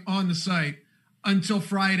everything on the site until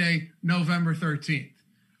Friday, November 13th.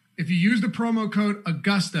 If you use the promo code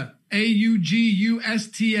Augusta,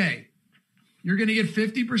 AUGUSTA, you're going to get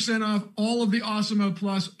 50% off all of the Awesemo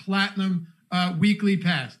Plus Platinum weekly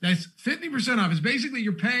pass. That's 50% off. It's basically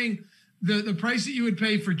you're paying the price that you would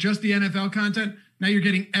pay for just the NFL content. Now you're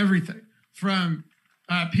getting everything from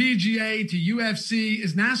PGA to UFC.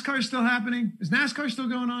 Is NASCAR still happening? Is NASCAR still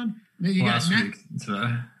going on? You Last week.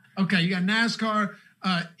 Okay, you got NASCAR,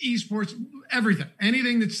 esports, everything.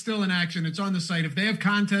 Anything that's still in action, it's on the site. If they have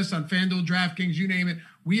contests on FanDuel, DraftKings, you name it,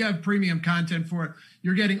 we have premium content for it.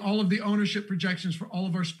 You're getting all of the ownership projections for all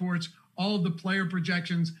of our sports, all of the player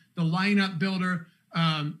projections, the lineup builder,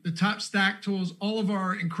 the top stack tools, all of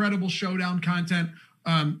our incredible showdown content,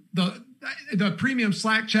 the premium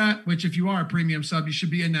Slack chat, which if you are a premium sub, you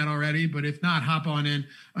should be in that already. But if not, hop on in.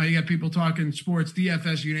 You got people talking sports,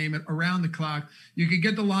 DFS, you name it, around the clock. You can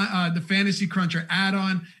get the Fantasy Cruncher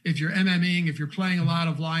add-on if you're MMing, if you're playing a lot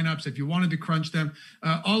of lineups, if you wanted to crunch them.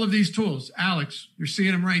 All of these tools, Alex, you're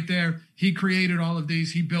seeing them right there. He created all of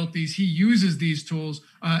these. He built these. He uses these tools,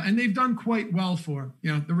 and they've done quite well for him.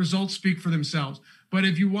 You know, the results speak for themselves. But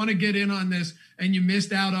if you want to get in on this and you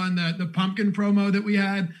missed out on the pumpkin promo that we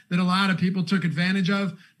had that a lot of people took advantage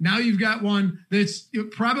of, now you've got one that's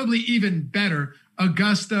probably even better.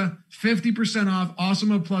 Augusta, 50% off,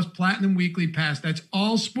 Awesemo Plus Platinum Weekly Pass. That's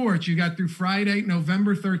all sports. You got through Friday,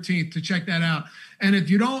 November 13th to check that out. And if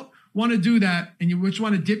you don't want to do that and you just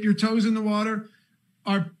want to dip your toes in the water,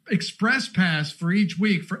 our express pass for each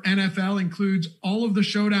week for NFL includes all of the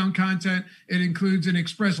showdown content. It includes an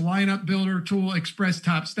express lineup builder tool, express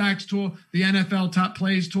top stacks tool, the NFL top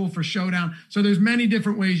plays tool for showdown. So there's many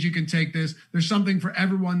different ways you can take this. There's something for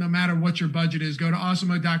everyone, no matter what your budget is. Go to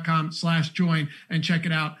awesemo.com/join and check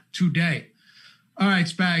it out today. All right,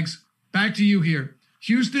 Spags, back to you here.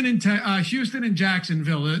 Houston and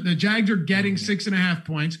Jacksonville. The Jags are getting 6.5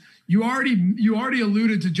 points. You already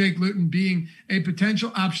alluded to Jake Luton being a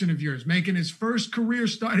potential option of yours, making his first career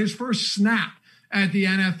start, his first snap at the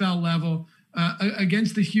NFL level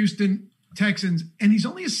against the Houston Texans, and he's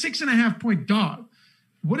only a 6.5 point dog.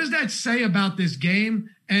 What does that say about this game?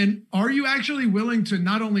 And are you actually willing to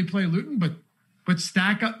not only play Luton, but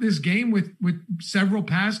stack up this game with several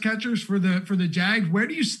pass catchers for the Jags? Where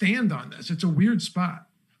do you stand on this? It's a weird spot.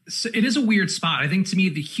 So it is a weird spot. I think to me,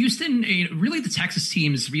 the Houston, really the Texas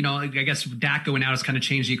teams, I guess Dak going out has kind of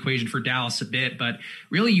changed the equation for Dallas a bit, but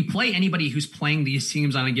really you play anybody who's playing these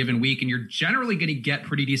teams on a given week and you're generally going to get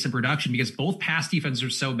pretty decent production because both pass defenses are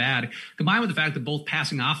so bad, combined with the fact that both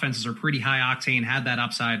passing offenses are pretty high octane, had that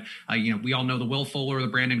upside. We all know the Will Fuller, the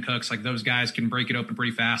Brandon Cooks, like those guys can break it open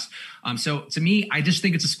pretty fast. So to me, I just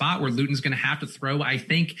think it's a spot where Luton's going to have to throw. I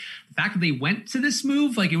think the fact that they went to this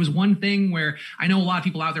move, like it was one thing where I know a lot of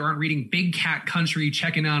people out there aren't reading Big Cat Country,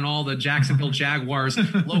 checking on all the Jacksonville Jaguars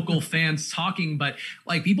local fans talking, but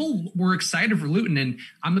like people were excited for Luton. And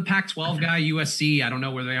I'm the Pac-12 guy, USC. I don't know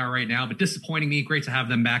where they are right now, but disappointing me. Great to have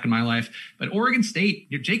them back in my life. But Oregon State,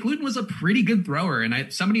 Jake Luton was a pretty good thrower.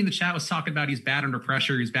 And somebody in the chat was talking about he's bad under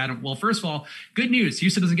pressure. Well, first of all, good news.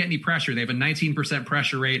 Houston doesn't get any pressure. They have a 19%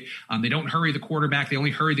 pressure rate. They don't hurry the quarterback. They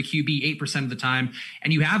only hurry the QB 8% of the time.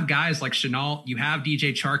 And you have guys like Chenault. You have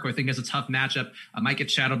DJ Chark, who I think has a tough matchup. Might get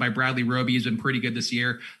shadowed by Bradley Roby. Has been pretty good this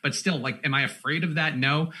year. But still, like, am I afraid of that?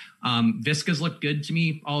 No. Visca's looked good to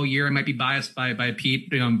me all year. I might be biased by Pete,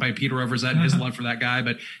 by Peter Overs and his love for that guy.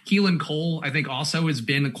 But Keelan Cole, I think, also has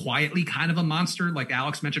been quietly kind of a monster. Like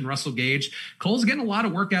Alex mentioned, Russell Gage. Cole's getting a lot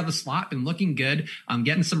of work out of the slot and looking good.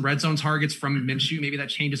 Getting some red zone targets from Minshew. Maybe that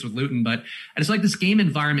changes with Luton. But I just like this game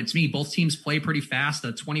environment to me. Both teams play pretty fast.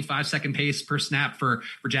 A 25-second pace per snap for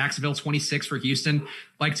Jacksonville, 26 for Houston.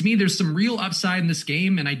 Like, to me, there's some real upside in this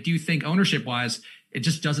game. And I do think ownership-wise, it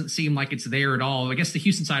just doesn't seem like it's there at all. I guess the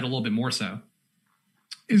Houston side a little bit more so.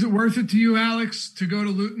 Is it worth it to you, Alex, to go to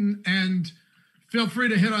Luton? And feel free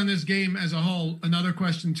to hit on this game as a whole. Another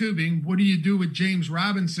question, too, being what do you do with James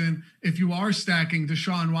Robinson if you are stacking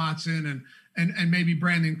Deshaun Watson and maybe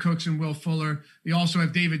Brandon Cooks and Will Fuller? You also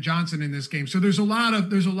have David Johnson in this game. So there's a lot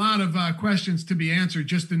of questions to be answered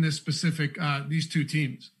just in this specific these two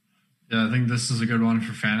teams. Yeah, I think this is a good one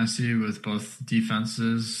for fantasy with both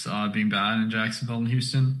defenses being bad in Jacksonville and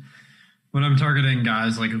Houston. When I'm targeting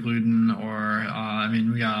guys like Luton or,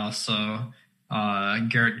 we got also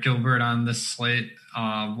Garrett Gilbert on this slate.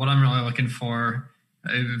 What I'm really looking for,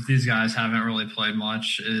 if these guys haven't really played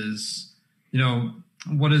much, is,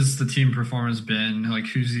 what has the team performance been? Like,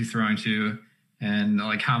 who's he throwing to? And,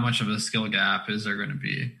 like, how much of a skill gap is there going to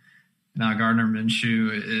be? Now, Gardner Minshew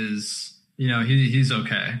is, he's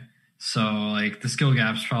okay. So, like, the skill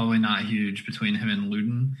gap's probably not huge between him and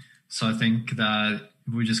Luton. So I think that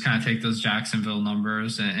if we just kind of take those Jacksonville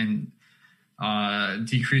numbers and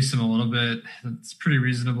decrease them a little bit, it's pretty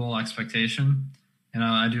reasonable expectation. And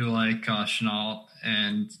I do like Chenault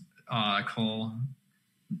and Cole.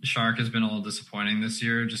 Shark has been a little disappointing this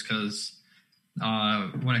year just because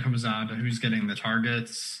when it comes down to who's getting the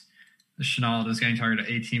targets, Chenault is getting targeted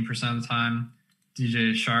 18% of the time.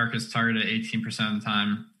 DJ Shark is targeted 18% of the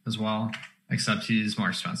time as well, except he's more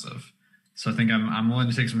expensive. So I think I'm willing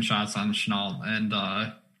to take some shots on Chenault, and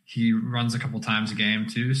he runs a couple times a game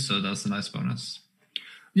too, so that's a nice bonus.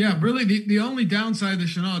 Yeah, really the only downside to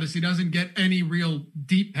Chenault is he doesn't get any real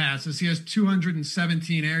deep passes. He has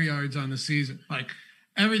 217 air yards on the season. Like,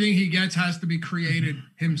 everything he gets has to be created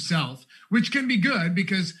himself, which can be good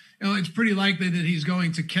because it's pretty likely that he's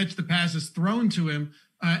going to catch the passes thrown to him,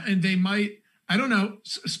 and they might. I don't know,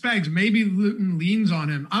 Spags, maybe Luton leans on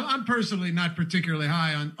him. I'm personally not particularly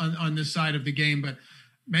high on this side of the game, but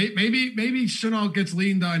maybe Chenault gets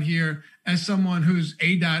leaned on here as someone whose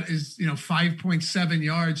ADOT is 5.7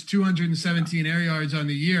 yards, 217 air yards on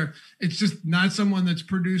the year. It's just not someone that's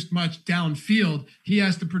produced much downfield. He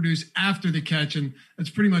has to produce after the catch, and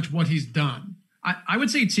that's pretty much what he's done. I would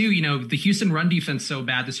say too, the Houston run defense so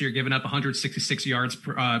bad this year, giving up 166 yards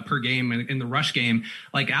per game in the rush game.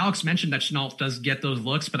 Like Alex mentioned, that Shenault does get those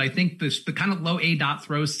looks, but I think the kind of low A dot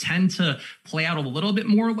throws tend to play out a little bit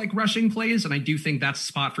more like rushing plays, and I do think that's a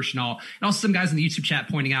spot for Shenault. And also some guys in the YouTube chat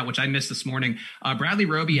pointing out, which I missed this morning, Bradley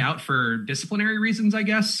Roby out for disciplinary reasons, I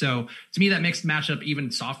guess. So to me, that makes the matchup even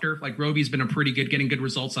softer. Like Roby's been getting good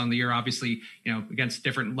results on the year, obviously, against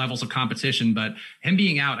different levels of competition, but him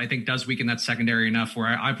being out, I think does weaken that secondary enough where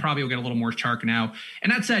I probably will get a little more Chark now. And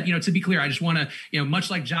that said, to be clear, I just want to, much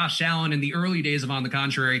like Josh Allen in the early days of On the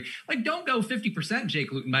Contrary, like don't go 50%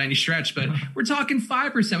 Jake Luton by any stretch, but we're talking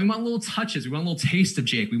 5%. We want little touches. We want a little taste of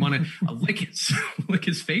Jake. We want to lick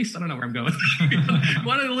his face. I don't know where I'm going. We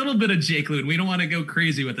want a little bit of Jake Luton. We don't want to go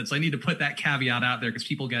crazy with it. So I need to put that caveat out there because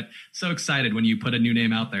people get so excited when you put a new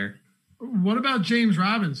name out there. What about James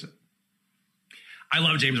Robinson? I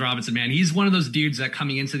love James Robinson, man. He's one of those dudes that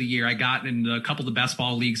coming into the year, I got in a couple of the best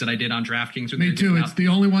ball leagues that I did on DraftKings. Me too. It's the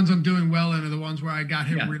only ones I'm doing well in are the ones where I got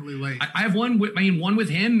him really late. I have one with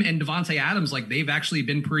him and Devontae Adams. Like they've actually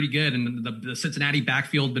been pretty good, and the Cincinnati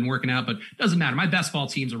backfield been working out. But it doesn't matter. My best ball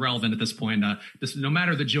team's irrelevant at this point. No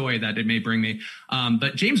matter the joy that it may bring me.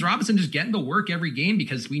 But James Robinson just getting the work every game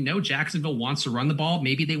because we know Jacksonville wants to run the ball.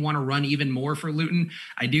 Maybe they want to run even more for Luton.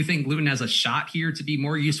 I do think Luton has a shot here to be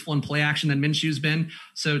more useful in play action than Minshew's been.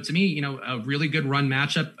 So to me, a really good run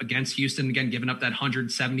matchup against Houston, again, giving up that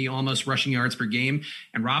 170 almost rushing yards per game.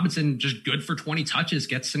 And Robinson just good for 20 touches,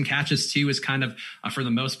 gets some catches too, is kind of, for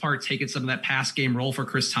the most part, taking some of that pass game role for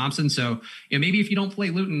Chris Thompson. So maybe if you don't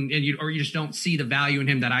play Luton and you just don't see the value in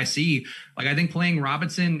him that I see, like I think playing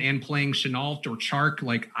Robinson and playing Shenault or Chark,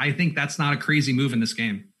 like I think that's not a crazy move in this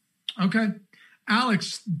game. Okay.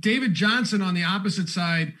 Alex, David Johnson on the opposite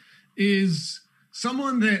side is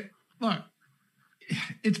someone that, look,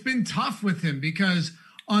 it's been tough with him because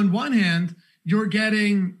on one hand, you're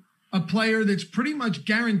getting a player that's pretty much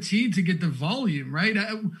guaranteed to get the volume, right?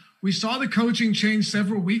 We saw the coaching change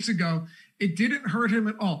several weeks ago. It didn't hurt him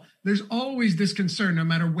at all. There's always this concern, no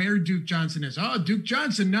matter where Duke Johnson is. Oh, Duke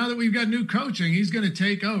Johnson, now that we've got new coaching, he's going to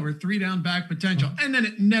take over, 3-down back potential. And then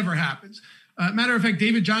it never happens. Matter of fact,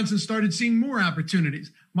 David Johnson started seeing more opportunities,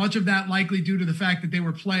 much of that likely due to the fact that they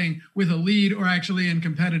were playing with a lead or actually in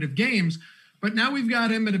competitive games. But now we've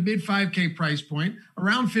got him at a mid 5K price point,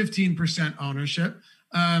 around 15% ownership.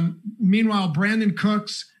 Meanwhile, Brandon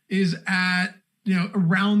Cooks is at,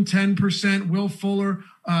 around 10%. Will Fuller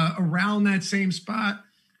around that same spot.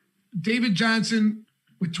 David Johnson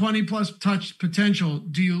with 20 plus touch potential.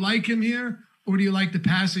 Do you like him here or do you like the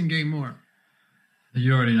passing game more?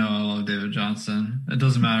 You already know I love David Johnson. It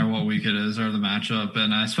doesn't matter what week it is or the matchup,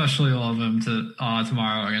 and I especially love him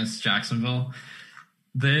tomorrow against Jacksonville.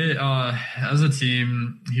 They, as a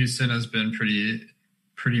team, Houston has been pretty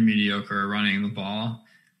mediocre running the ball,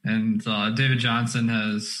 and David Johnson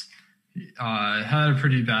has had a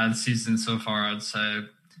pretty bad season so far. I'd say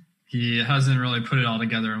he hasn't really put it all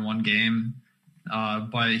together in one game,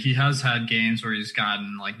 but he has had games where he's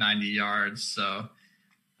gotten like 90 yards. So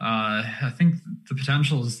I think the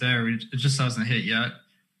potential is there. It just hasn't hit yet.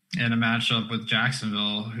 In a matchup with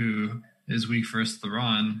Jacksonville, who is weak versus the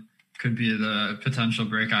run, could be the potential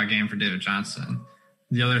breakout game for David Johnson.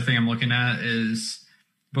 The other thing I'm looking at is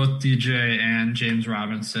both DJ and James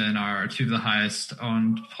Robinson are two of the highest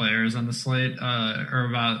owned players on the slate, or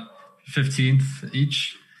about 15th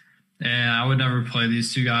each. And I would never play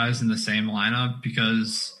these two guys in the same lineup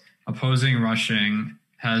because opposing rushing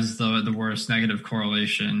has the worst negative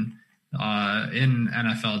correlation in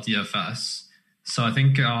NFL DFS. So I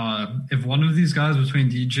think if one of these guys between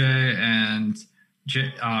DJ and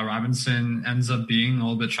Robinson ends up being a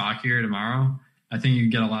little bit chalkier tomorrow, I think you can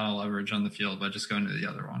get a lot of leverage on the field by just going to the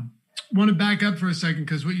other one. I want to back up for a second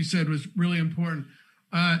because what you said was really important.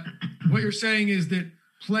 What you're saying is that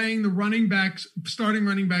playing the starting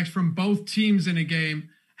running backs from both teams in a game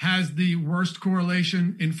has the worst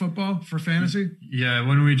correlation in football for fantasy? Yeah,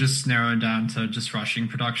 when we just narrow it down to just rushing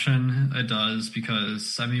production, it does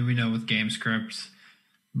because, we know with game script,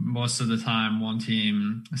 most of the time one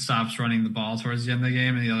team stops running the ball towards the end of the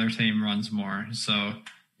game and the other team runs more. So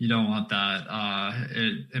you don't want that.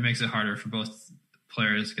 It makes it harder for both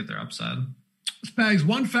players to get their upside. Spags,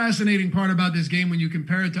 one fascinating part about this game when you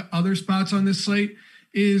compare it to other spots on this slate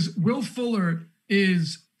is Will Fuller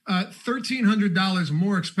is $1,300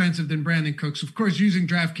 more expensive than Brandon Cooks. Of course, using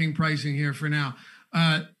DraftKings pricing here for now,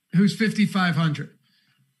 who's $5,500.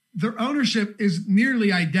 Their ownership is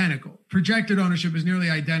nearly identical. Projected ownership is nearly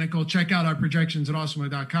identical. Check out our projections at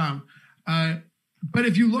awesemo.com. But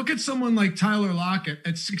if you look at someone like Tyler Lockett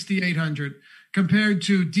at $6,800 compared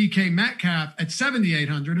to DK Metcalf at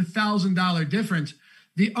 7,800, $1,000 difference.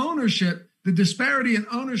 The ownership, the disparity in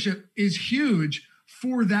ownership is huge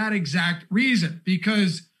for that exact reason,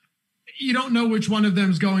 because you don't know which one of them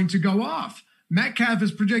is going to go off. Metcalf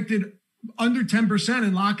is projected under 10%,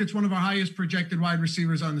 and Lockett's one of our highest projected wide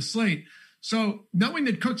receivers on the slate. So knowing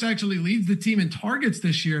that Cooks actually leads the team in targets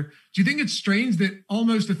this year, do you think it's strange that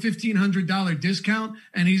almost a $1,500 discount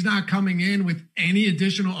and he's not coming in with any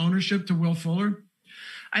additional ownership to Will Fuller?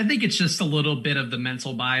 I think it's just a little bit of the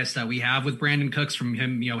mental bias that we have with Brandon Cooks from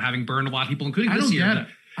him, having burned a lot of people, including this year.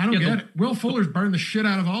 I don't get it. Will Fuller's burned the shit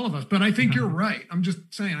out of all of us, but I think you're right. I'm just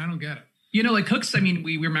saying, I don't get it. Like Cooks, I mean,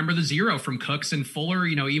 we remember the zero from Cooks and Fuller.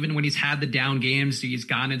 Even when he's had the down games, he's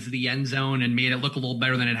gone into the end zone and made it look a little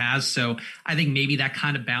better than it has. So I think maybe that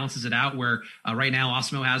kind of balances it out, where right now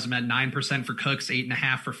Osmo has him at 9% for Cooks,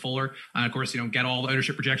 8.5% for Fuller. Of course, you don't get all the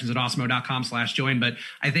ownership projections at osmo.com/join, but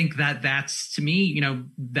I think that's, to me,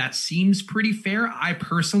 that seems pretty fair. I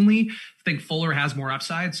personally think Fuller has more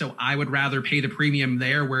upside, so I would rather pay the premium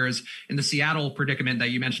there. Whereas in the Seattle predicament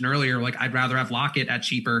that you mentioned earlier, I'd rather have Lockett at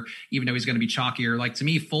cheaper, even though he's going to be chalkier. To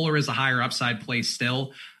me, Fuller is a higher upside play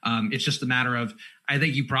still. It's just a matter of, I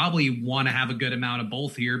think you probably want to have a good amount of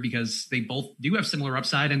both here, because they both do have similar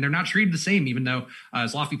upside and they're not treated the same, even though,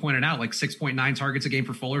 as Lofty pointed out, 6.9 targets a game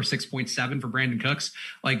for Fuller, 6.7 for Brandon Cooks.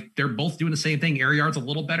 They're both doing the same thing. Air yards a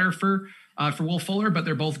little better for Will Fuller, but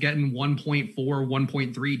they're both getting 1.4,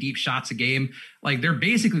 1.3 deep shots a game. They're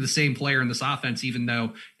basically the same player in this offense, even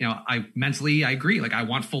though, I agree. I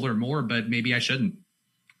want Fuller more, but maybe I shouldn't.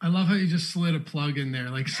 I love how you just slid a plug in there,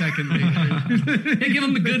 secondly. Hey, give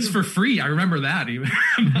him the goods for free. I remember that. I'm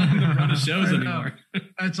not going to run shows anymore.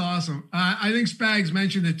 That's awesome. I think Spags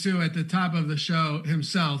mentioned it too at the top of the show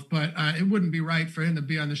himself, but it wouldn't be right for him to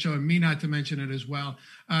be on the show and me not to mention it as well.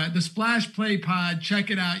 The Splash Play Pod, check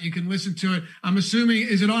it out. You can listen to it. I'm assuming,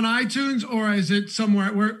 is it on iTunes or is it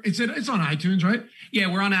somewhere where it's on iTunes, right? Yeah,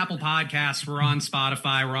 we're on Apple Podcasts. We're on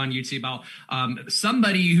Spotify. We're on YouTube.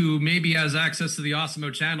 Somebody who maybe has access to the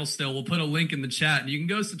Osmo channel still will put a link in the chat. You can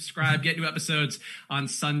go subscribe, get new episodes on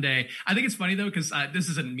Sunday. I think it's funny, though, because this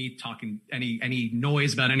isn't me talking any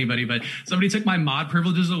noise about anybody, but somebody took my mod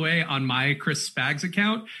privileges away on my Chris Spags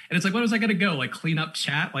account. And it's what was I going to go? Clean up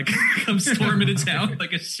chat? Come storm into town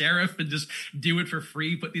like a sheriff and just do it for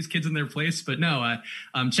free, put these kids in their place? But no,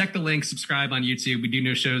 check the link, subscribe on YouTube. We do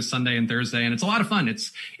new shows Sunday and Thursday, and it's a lot of fun.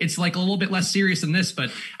 It's a little bit less serious than this,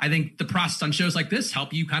 but I think the process on shows like this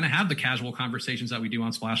help you kind of have the casual conversations that we do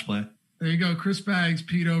on Splash Play. There you go. Chris Spags,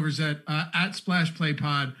 Pete Overzet, at Splash Play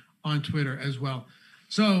Pod on Twitter as well.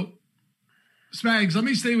 So, Spags, let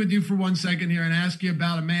me stay with you for 1 second here and ask you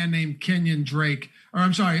about a man named Kenyon Drake, or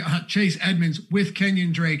I'm sorry, Chase Edmonds with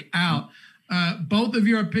Kenyon Drake out. Both of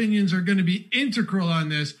your opinions are going to be integral on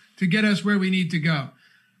this to get us where we need to go.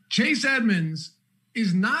 Chase Edmonds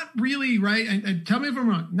is not really, right, and tell me if I'm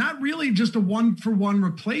wrong, not really just a one-for-one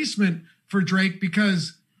replacement for Drake,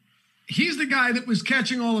 because he's the guy that was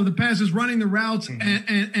catching all of the passes, running the routes,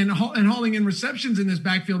 and hauling in receptions in this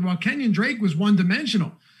backfield, while Kenyon Drake was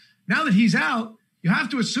one-dimensional. Now that he's out, you have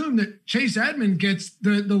to assume that Chase Edmonds gets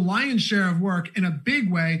the lion's share of work in a big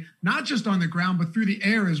way, not just on the ground, but through the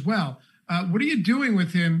air as well. What are you doing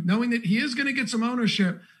with him, knowing that he is going to get some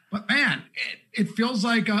ownership? But, man, it feels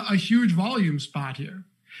like a huge volume spot here.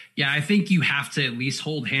 Yeah, I think you have to at least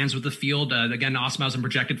hold hands with the field. Again, Osmow's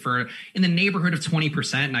projected for in the neighborhood of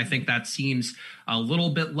 20%, and I think that seems a little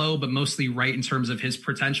bit low, but mostly right in terms of his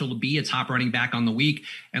potential to be a top running back on the week.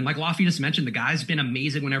 And like Lofty just mentioned, the guy's been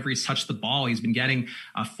amazing whenever he's touched the ball. He's been getting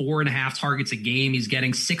 4.5 targets a game. He's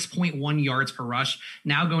getting 6.1 yards per rush.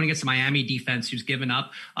 Now going against the Miami defense, who's given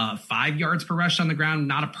up 5 yards per rush on the ground.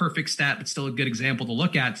 Not a perfect stat, but still a good example to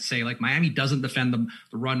look at to say, Miami doesn't defend the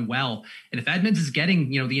run well. And if Edmonds is getting,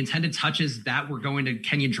 the intended touches that were going to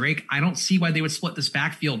Kenyon Drake, I don't see why they would split this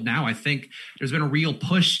backfield now. I think there's been a real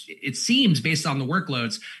push, it seems, based on the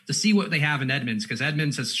workloads, to see what they have in Edmonds, because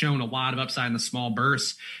Edmonds has shown a lot of upside in the small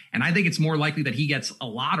bursts. And I think it's more likely that he gets a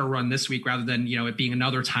lot of run this week rather than, it being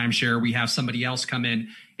another timeshare. We have somebody else come in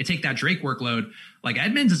and take that Drake workload.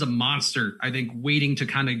 Edmonds is a monster, I think, waiting to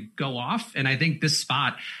kind of go off. And I think this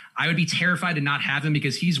spot, I would be terrified to not have him,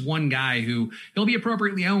 because he's one guy who he'll be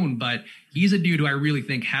appropriately owned, but he's a dude who I really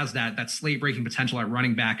think has that slate breaking potential at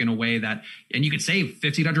running back in a way that, and you could save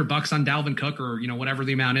 $1,500 on Dalvin Cook or, whatever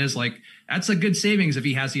the amount is. That's a good savings if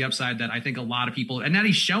he has the upside that I think a lot of people, and that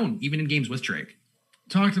he's shown even in games with Drake.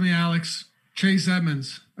 Talk to me, Alex. Chase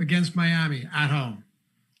Edmonds against Miami at home.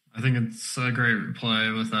 I think it's a great play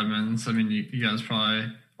with Edmonds. I mean, you guys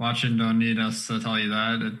probably watching don't need us to tell you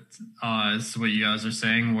that. It's what you guys are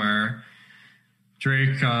saying, where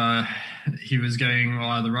Drake, he was getting a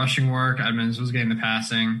lot of the rushing work. Edmonds was getting the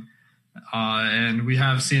passing. And we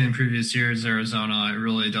have seen in previous years, Arizona, it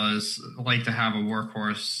really does like to have a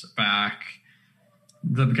workhorse back.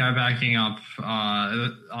 The guy backing up,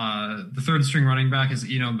 the third string running back is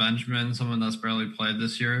Eno Benjamin, someone that's barely played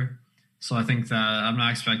this year. So I think that I'm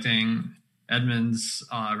not expecting Edmonds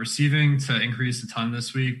receiving to increase a ton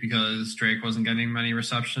this week because Drake wasn't getting many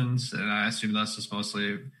receptions. And I assume that's just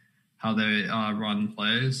mostly how they run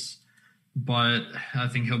plays. But I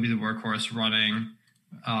think he'll be the workhorse rushing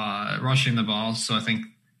the ball. So I think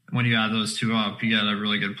when you add those two up, you get a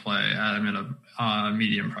really good play at him at a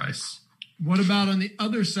medium price. What about on the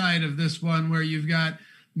other side of this one where you've got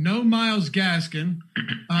no Myles Gaskin,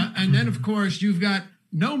 and then, of course, you've got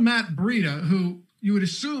no Matt Breida, who you would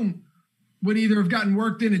assume would either have gotten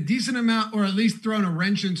worked in a decent amount or at least thrown a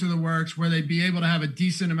wrench into the works where they'd be able to have a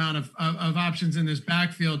decent amount of options in this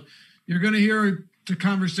backfield. You're going to hear the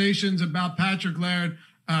conversations about Patrick Laird,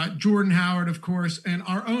 Jordan Howard, of course, and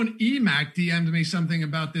our own EMAC DM'd me something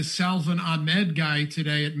about this Salvin Ahmed guy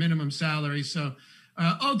today at minimum salary. So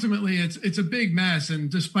ultimately, it's a big mess. And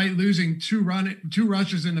despite losing two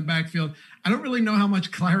rushers in the backfield, I don't really know how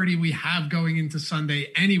much clarity we have going into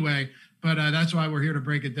Sunday anyway. But that's why we're here to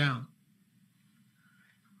break it down.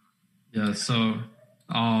 Yeah, so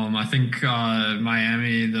I think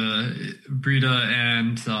Miami, the Breida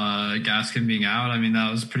and Gaskin being out, I mean,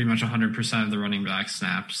 that was pretty much 100% of the running back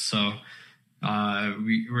snaps. So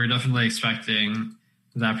we're definitely expecting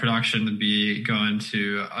that production to be going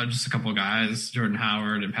to just a couple of guys, Jordan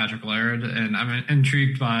Howard and Patrick Laird. And I'm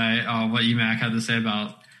intrigued by what EMAC had to say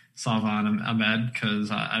about Salvin Ahmed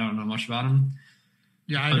because I don't know much about him.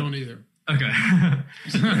 Yeah, I don't either. Okay.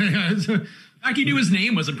 Like he knew his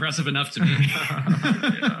name was impressive enough to me.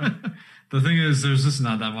 Yeah. The thing is, there's just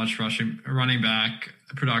not that much running back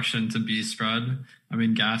production to be spread. I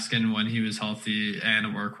mean, Gaskin, when he was healthy and a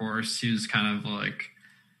workhorse, he was kind of like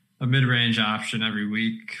a mid-range option every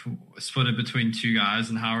week, split it between two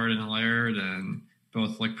guys, and Howard and Laird, and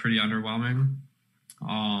both look pretty underwhelming.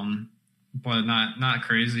 But not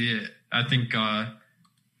crazy. I think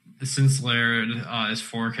since Laird is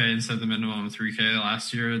 4K instead of the minimum 3K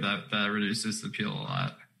last year, that reduces the appeal a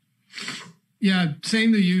lot. Yeah,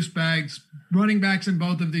 same the use bags. Running backs in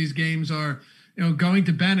both of these games are, going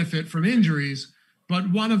to benefit from injuries,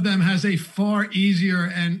 but one of them has a far easier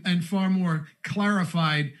and far more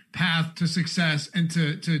clarified path to success and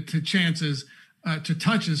to chances, to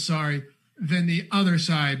touches, than the other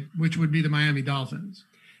side, which would be the Miami Dolphins.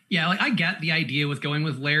 Yeah, I get the idea with going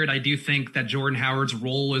with Laird. I do think that Jordan Howard's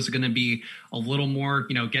role is going to be a little more,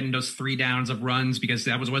 getting those 3 downs of runs because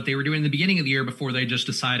that was what they were doing in the beginning of the year before they just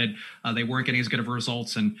decided they weren't getting as good of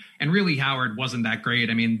results. And really, Howard wasn't that great.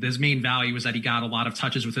 I mean, his main value was that he got a lot of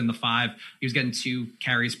touches within the 5. He was getting 2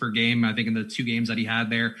 carries per game, I think, in the 2 games that he had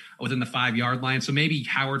there within the 5-yard line. So maybe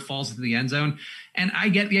Howard falls into the end zone. And I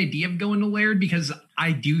get the idea of going to Laird because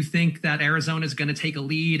I do think that Arizona is going to take a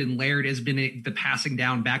lead, and Laird has been the passing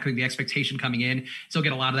down back, the expectation coming in. He'll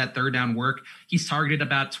get a lot of that 3rd down work. He's targeted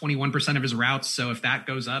about 21% of his routes. So if that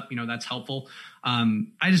goes up, that's helpful. I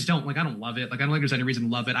just don't I don't love it. I don't think there's any reason to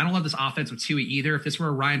love it. I don't love this offense with Tua either. If this were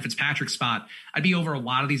a Ryan Fitzpatrick spot, I'd be over a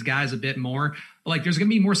lot of these guys a bit more. There's going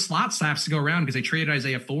to be more slot snaps to go around because they traded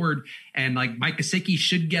Isaiah Ford, and Mike Gesicki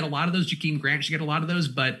should get a lot of those. Jakeem Grant should get a lot of those,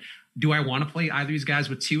 but do I want to play either of these guys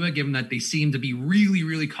with Tua, given that they seem to be really,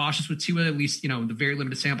 really cautious with Tua, at least, the very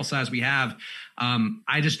limited sample size we have?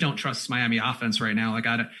 I just don't trust Miami offense right now.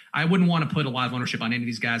 I wouldn't want to put a lot of ownership on any of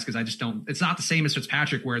these guys because I just don't. It's not the same as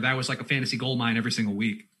Fitzpatrick, where that was like a fantasy gold mine every single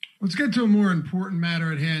week. Let's get to a more important matter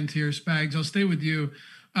at hand here, Spags. I'll stay with you.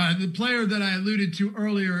 The player that I alluded to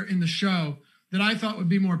earlier in the show that I thought would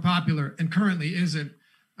be more popular and currently isn't,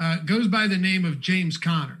 goes by the name of James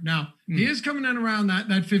Conner. Now, he is coming in around that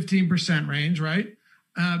 15% range, right?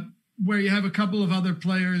 Where you have a couple of other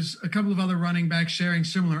players, a couple of other running backs sharing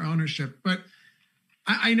similar ownership. But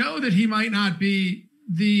I know that he might not be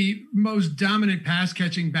the most dominant pass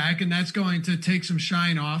catching back, and that's going to take some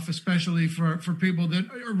shine off, especially for people that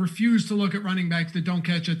refuse to look at running backs that don't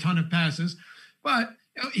catch a ton of passes. But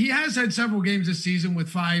he has had several games this season with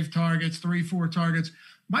 5 targets, 4 targets.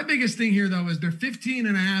 My biggest thing here, though, is they're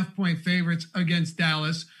 15.5-point favorites against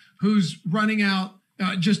Dallas, who's running out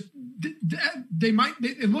it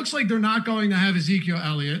looks like they're not going to have Ezekiel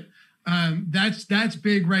Elliott. That's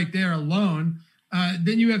big right there alone.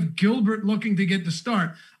 Then you have Gilbert looking to get the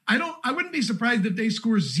start. I wouldn't be surprised if they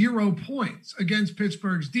score 0 points against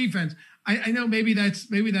Pittsburgh's defense. I know maybe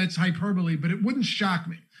that's hyperbole, but it wouldn't shock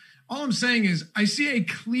me. All I'm saying is I see a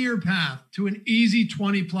clear path to an easy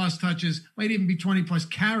 20 plus touches, might even be 20 plus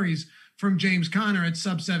carries from James Conner at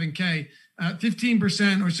sub 7K.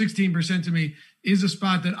 15% or 16% to me is a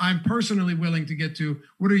spot that I'm personally willing to get to.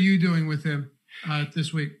 What are you doing with him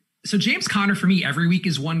this week? So James Conner for me every week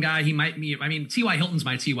is one guy. He might be, I mean, T.Y. Hilton's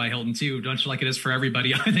my T.Y. Hilton too. Don't you like it is for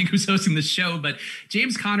everybody, I think, who's hosting the show. But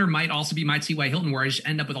James Conner might also be my T.Y. Hilton, where I just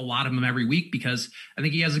end up with a lot of them every week because I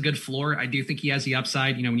think he has a good floor. I do think he has the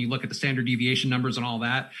upside, when you look at the standard deviation numbers and all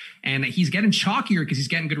that. And he's getting chalkier because he's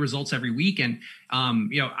getting good results every week. And,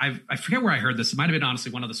 I forget where I heard this. It might have been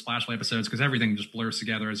honestly one of the Splashlight episodes because everything just blurs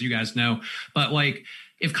together, as you guys know. But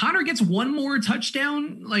if Conner gets one more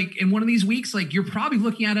touchdown, in one of these weeks, you're probably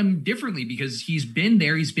looking at him differently because he's been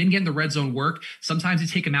there. He's been getting the red zone work. Sometimes they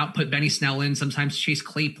take him out, put Benny Snell in. Sometimes Chase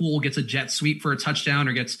Claypool gets a jet sweep for a touchdown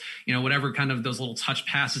or gets, whatever kind of those little touch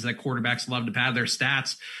passes that quarterbacks love to pad their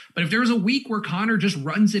stats. But if there's a week where Conner just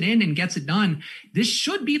runs it in and gets it done, this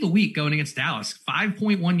should be the week going against Dallas.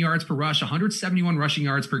 5.1 yards per rush, 171 rushing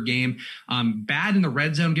yards per game. Bad in the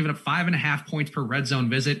red zone, giving up 5.5 points per red zone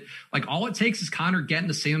visit. All it takes is Conner getting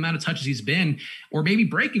the same amount of touches he's been, or maybe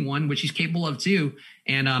breaking one, which he's capable of too.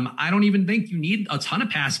 And I don't even think you need a ton of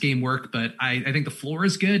pass game work, but I think the floor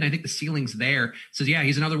is good. And I think the ceiling's there. So yeah,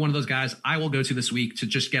 he's another one of those guys I will go to this week to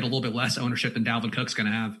just get a little bit less ownership than Dalvin Cook's going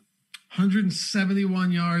to have.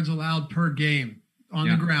 171 yards allowed per game on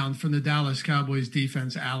the ground from the Dallas Cowboys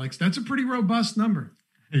defense, Alex. That's a pretty robust number.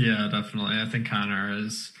 Yeah, definitely. I think Conner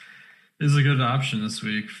is a good option this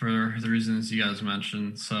week for the reasons you guys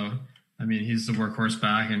mentioned. So, I mean, he's the workhorse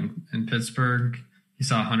back in Pittsburgh. He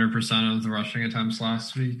saw 100% of the rushing attempts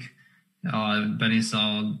last week. Benny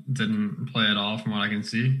Snell didn't play at all from what I can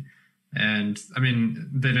see. And, I mean,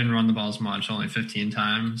 they didn't run the ball as much, only 15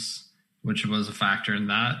 times, which was a factor in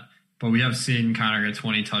that. But we have seen Conner get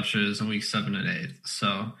 20 touches in week 7 and 8.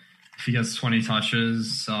 So if he gets 20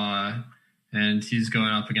 touches and he's going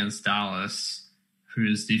up against Dallas,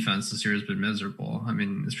 whose defense this year has been miserable, I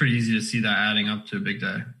mean, it's pretty easy to see that adding up to a big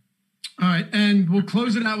day. All right, and we'll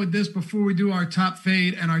close it out with this before we do our top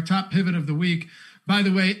fade and our top pivot of the week. By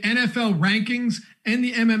the way, NFL rankings and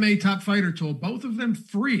the MMA Top Fighter tool, both of them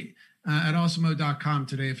free at awesemo.com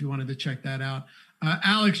today if you wanted to check that out.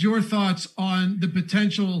 Alex, your thoughts on the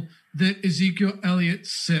potential that Ezekiel Elliott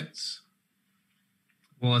sits?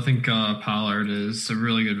 Well, I think Pollard is a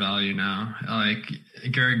really good value now.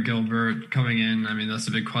 Garrett Gilbert coming in, I mean, that's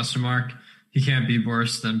a big question mark. He can't be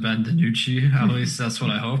worse than Ben DiNucci. At least that's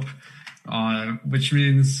what I hope. Which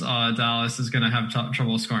means Dallas is going to have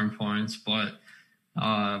trouble scoring points. But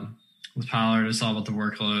with Pollard, it's all about the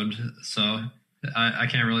workload. So I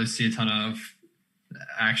can't really see a ton of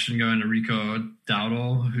action going to Rico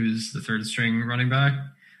Dowdle, who's the third string running back.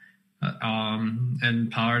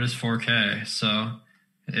 And Pollard is 4K. So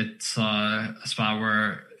it's a spot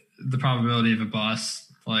where the probability of a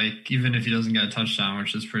bust, even if he doesn't get a touchdown,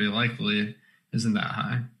 which is pretty likely, isn't that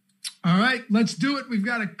high. All right, let's do it. We've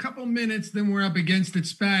got a couple minutes, then we're up against it.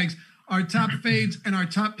 Spags, our top fades and our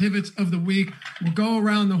top pivots of the week. We'll go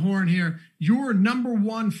around the horn here. Your number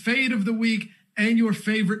one fade of the week and your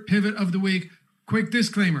favorite pivot of the week. Quick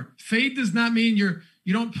disclaimer: fade does not mean you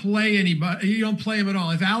don't play anybody. You don't play him at all.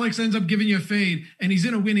 If Alex ends up giving you a fade and he's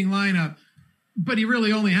in a winning lineup, but he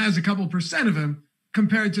really only has a couple percent of him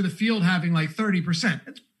compared to the field having 30%,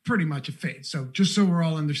 it's pretty much a fade. So just so we're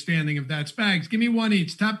all understanding of that. Spags, give me one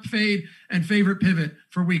each. Top fade and favorite pivot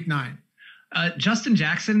for week 9. Justin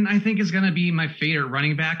Jackson, I think, is going to be my favorite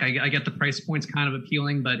running back. I get the price points kind of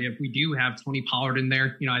appealing, but if we do have Tony Pollard in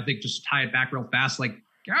there, I think just tie it back real fast.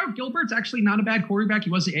 Garrett Gilbert's actually not a bad quarterback.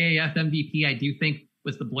 He was the AAF MVP. I do think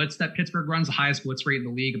with the blitz that Pittsburgh runs, the highest blitz rate in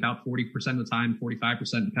the league, about 40% of the time,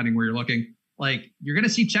 45%, depending where you're looking. You're going to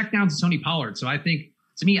see checkdowns to Tony Pollard. So I think,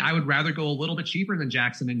 to me, I would rather go a little bit cheaper than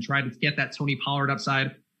Jackson and try to get that Tony Pollard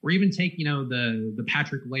upside, or even take, the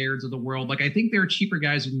Patrick Lairds of the world. I think there are cheaper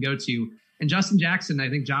guys you can go to. And Justin Jackson, I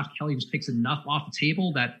think Josh Kelly just takes enough off the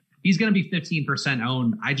table that he's going to be 15%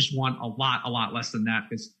 owned. I just want a lot less than that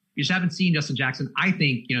because you just haven't seen Justin Jackson. I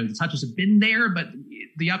think, the touches have been there, but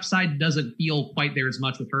the upside doesn't feel quite there as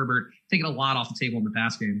much with Herbert taking a lot off the table in the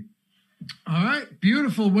pass game. All right,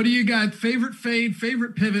 beautiful. What do you got? Favorite fade,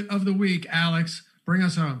 favorite pivot of the week, Alex? Bring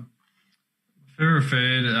us home. Favorite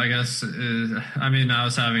fade, I guess, I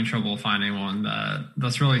was having trouble finding one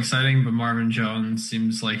that's really exciting, but Marvin Jones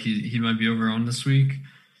seems like he might be overowned this week.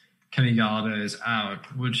 Kenny Galladay is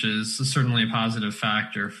out, which is certainly a positive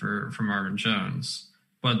factor for Marvin Jones.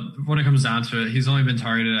 But when it comes down to it, he's only been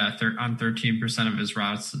targeted on 13% of his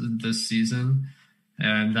routes this season.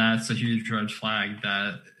 And that's a huge red flag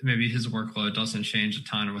that maybe his workload doesn't change a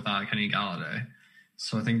ton without Kenny Galladay.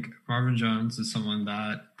 So I think Marvin Jones is someone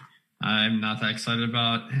that I'm not that excited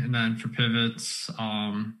about. And then for pivots,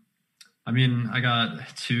 I mean, I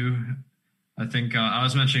got two. I think I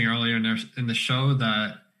was mentioning earlier in the show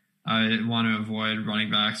that I want to avoid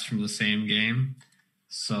running backs from the same game.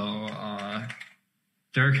 So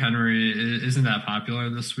Derrick Henry isn't that popular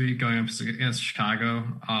this week going up against Chicago.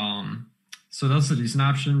 So that's a decent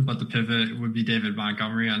option, but the pivot would be David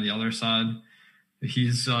Montgomery on the other side.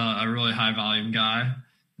 He's a really high volume guy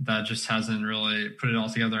that just hasn't really put it all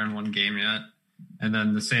together in one game yet. And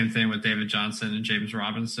then the same thing with David Johnson and James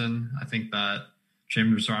Robinson. I think that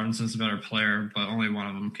James Robinson's a better player, but only one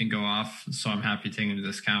of them can go off. So I'm happy taking a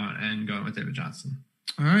discount and going with David Johnson.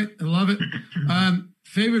 All right. I love it.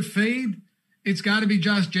 Favorite fade? It's got to be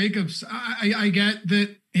Josh Jacobs. I get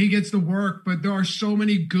that he gets the work, but there are so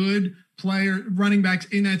many good running backs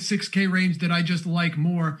in that 6K range that I just like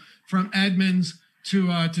more, from Edmonds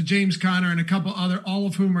to James Conner and a couple other, all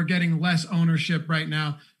of whom are getting less ownership right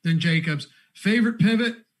now than Jacobs. Favorite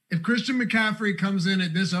pivot? If Christian McCaffrey comes in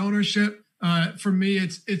at this ownership, for me,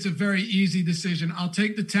 it's a very easy decision. I'll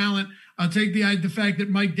take the talent. I'll take the fact that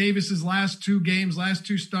Mike Davis's last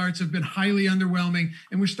two starts have been highly underwhelming,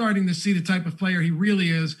 and we're starting to see the type of player he really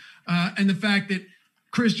is. And the fact that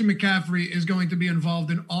Christian McCaffrey is going to be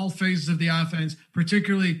involved in all phases of the offense,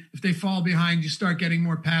 particularly if they fall behind, you start getting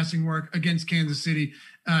more passing work against Kansas City.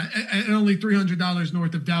 At only $300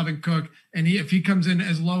 north of Dalvin Cook, and if he comes in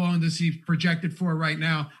as low owned as he's projected for right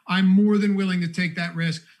now, I'm more than willing to take that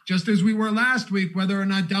risk. Just as we were last week, whether or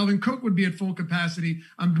not Dalvin Cook would be at full capacity,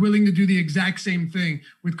 I'm willing to do the exact same thing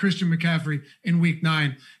with Christian McCaffrey in week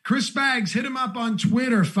 9. Chris Spags, hit him up on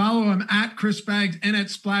Twitter. Follow him at Chris Spags and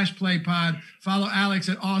at Splash Play Pod. Follow Alex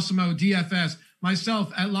at Awesemo DFS.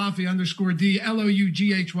 Myself at Laffy _D,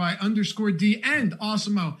 LOUGHY_D, and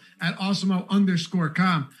Awesemo at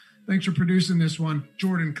Awesemo_com. Thanks for producing this one,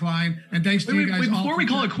 Jordan Klein. And thanks to you guys. Before we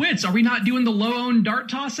call it quits, are we not doing the low-owned dart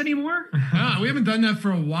toss anymore? No, we haven't done that for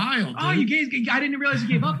a while, dude. Oh, I didn't realize you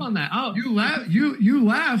gave up on that. Oh, you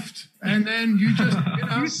left, and then you just,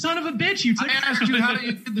 you son of a bitch. I asked you how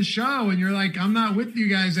you did the show, and you're like, I'm not with you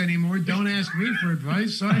guys anymore. Don't ask me for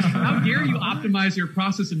advice. So how dare you optimize your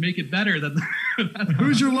process and make it better than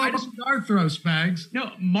Who's your lowest dart throw, Spags?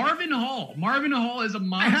 No, Marvin Hall. Marvin Hall is a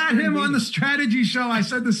monster. I had him on the strategy show. I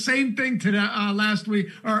said the same thing today, last week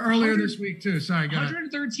or earlier this week too. Sorry, guys.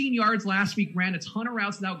 113 yards last week. Ran a ton of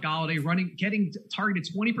routes without Galladay. Getting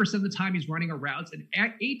targeted 20% of the time he's running a routes, and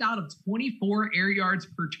 8 out of 24 air yards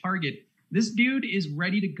per target. This dude is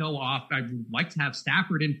ready to go off. I'd like to have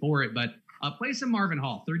Stafford in for it, but place him Marvin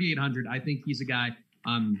Hall, 3,800. I think he's a guy.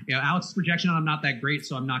 Alex's projection on him not that great,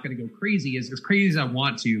 so I'm not going to go crazy as crazy as I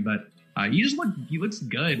want to, but he looks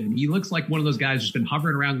good, and he looks like one of those guys just been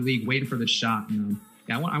hovering around the league waiting for this shot.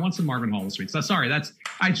 I want some Marvin Hall this week. So sorry,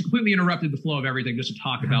 I completely interrupted the flow of everything just to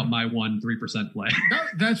talk about my 3% play. No,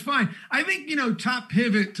 that's fine. I think top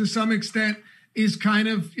pivot to some extent is kind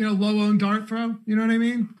of low owned dart throw. You know what I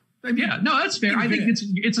mean? Yeah, no, that's fair. I think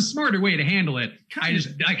it's a smarter way to handle it. I just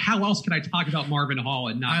how else can I talk about Marvin Hall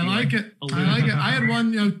and not? I like it. I had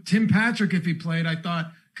one, Tim Patrick, if he played, I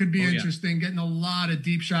thought could be interesting, getting a lot of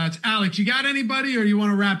deep shots. Alex, you got anybody, or you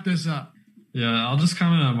want to wrap this up? Yeah, I'll just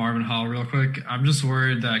comment on Marvin Hall real quick. I'm just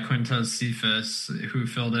worried that Quintez Cephas, who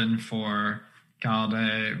filled in for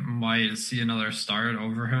Galladay, might see another start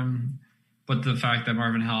over him. But the fact that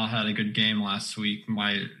Marvin Hall had a good game last week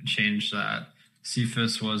might change that.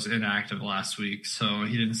 Cephas was inactive last week, so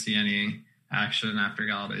he didn't see any action after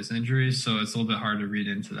Galladay's injury, so it's a little bit hard to read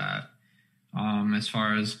into that. As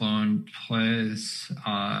far as loan plays,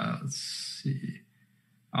 let's see.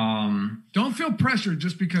 Don't feel pressured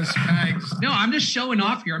just because Spags. No, I'm just showing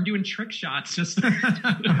off here. I'm doing trick shots just to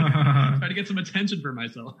try to get some attention for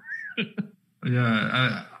myself.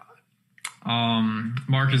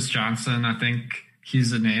 Marcus Johnson, I think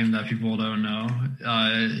he's a name that people don't know.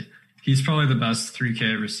 He's probably the best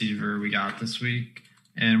 3K receiver we got this week.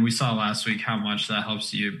 And we saw last week how much that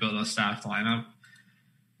helps you build a stacked lineup.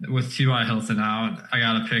 With T.Y. Hilton out, I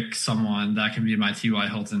got to pick someone that can be my T.Y.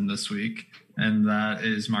 Hilton this week, and that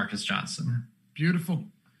is Marcus Johnson. Beautiful.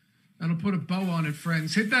 That'll put a bow on it,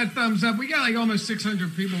 friends. Hit that thumbs up. We got like almost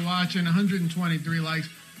 600 people watching, 123 likes.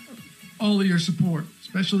 All of your support,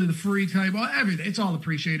 especially the free type, everything. It's all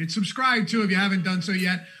appreciated. Subscribe too if you haven't done so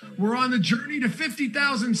yet. We're on the journey to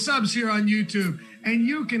 50,000 subs here on YouTube, and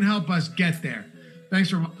you can help us get there. Thanks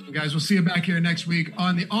for watching, guys. We'll see you back here next week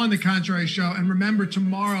on the Contrarian Show. And remember,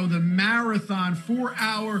 tomorrow, the marathon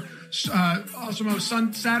 4-hour Awesemo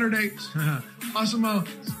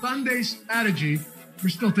Sunday strategy. We're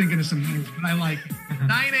still thinking of some names, but I like it.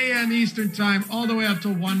 9 a.m. Eastern time, all the way up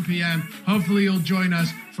till 1 p.m. Hopefully you'll join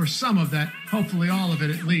us for some of that. Hopefully all of it,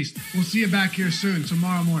 at least. We'll see you back here soon,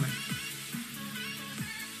 tomorrow morning.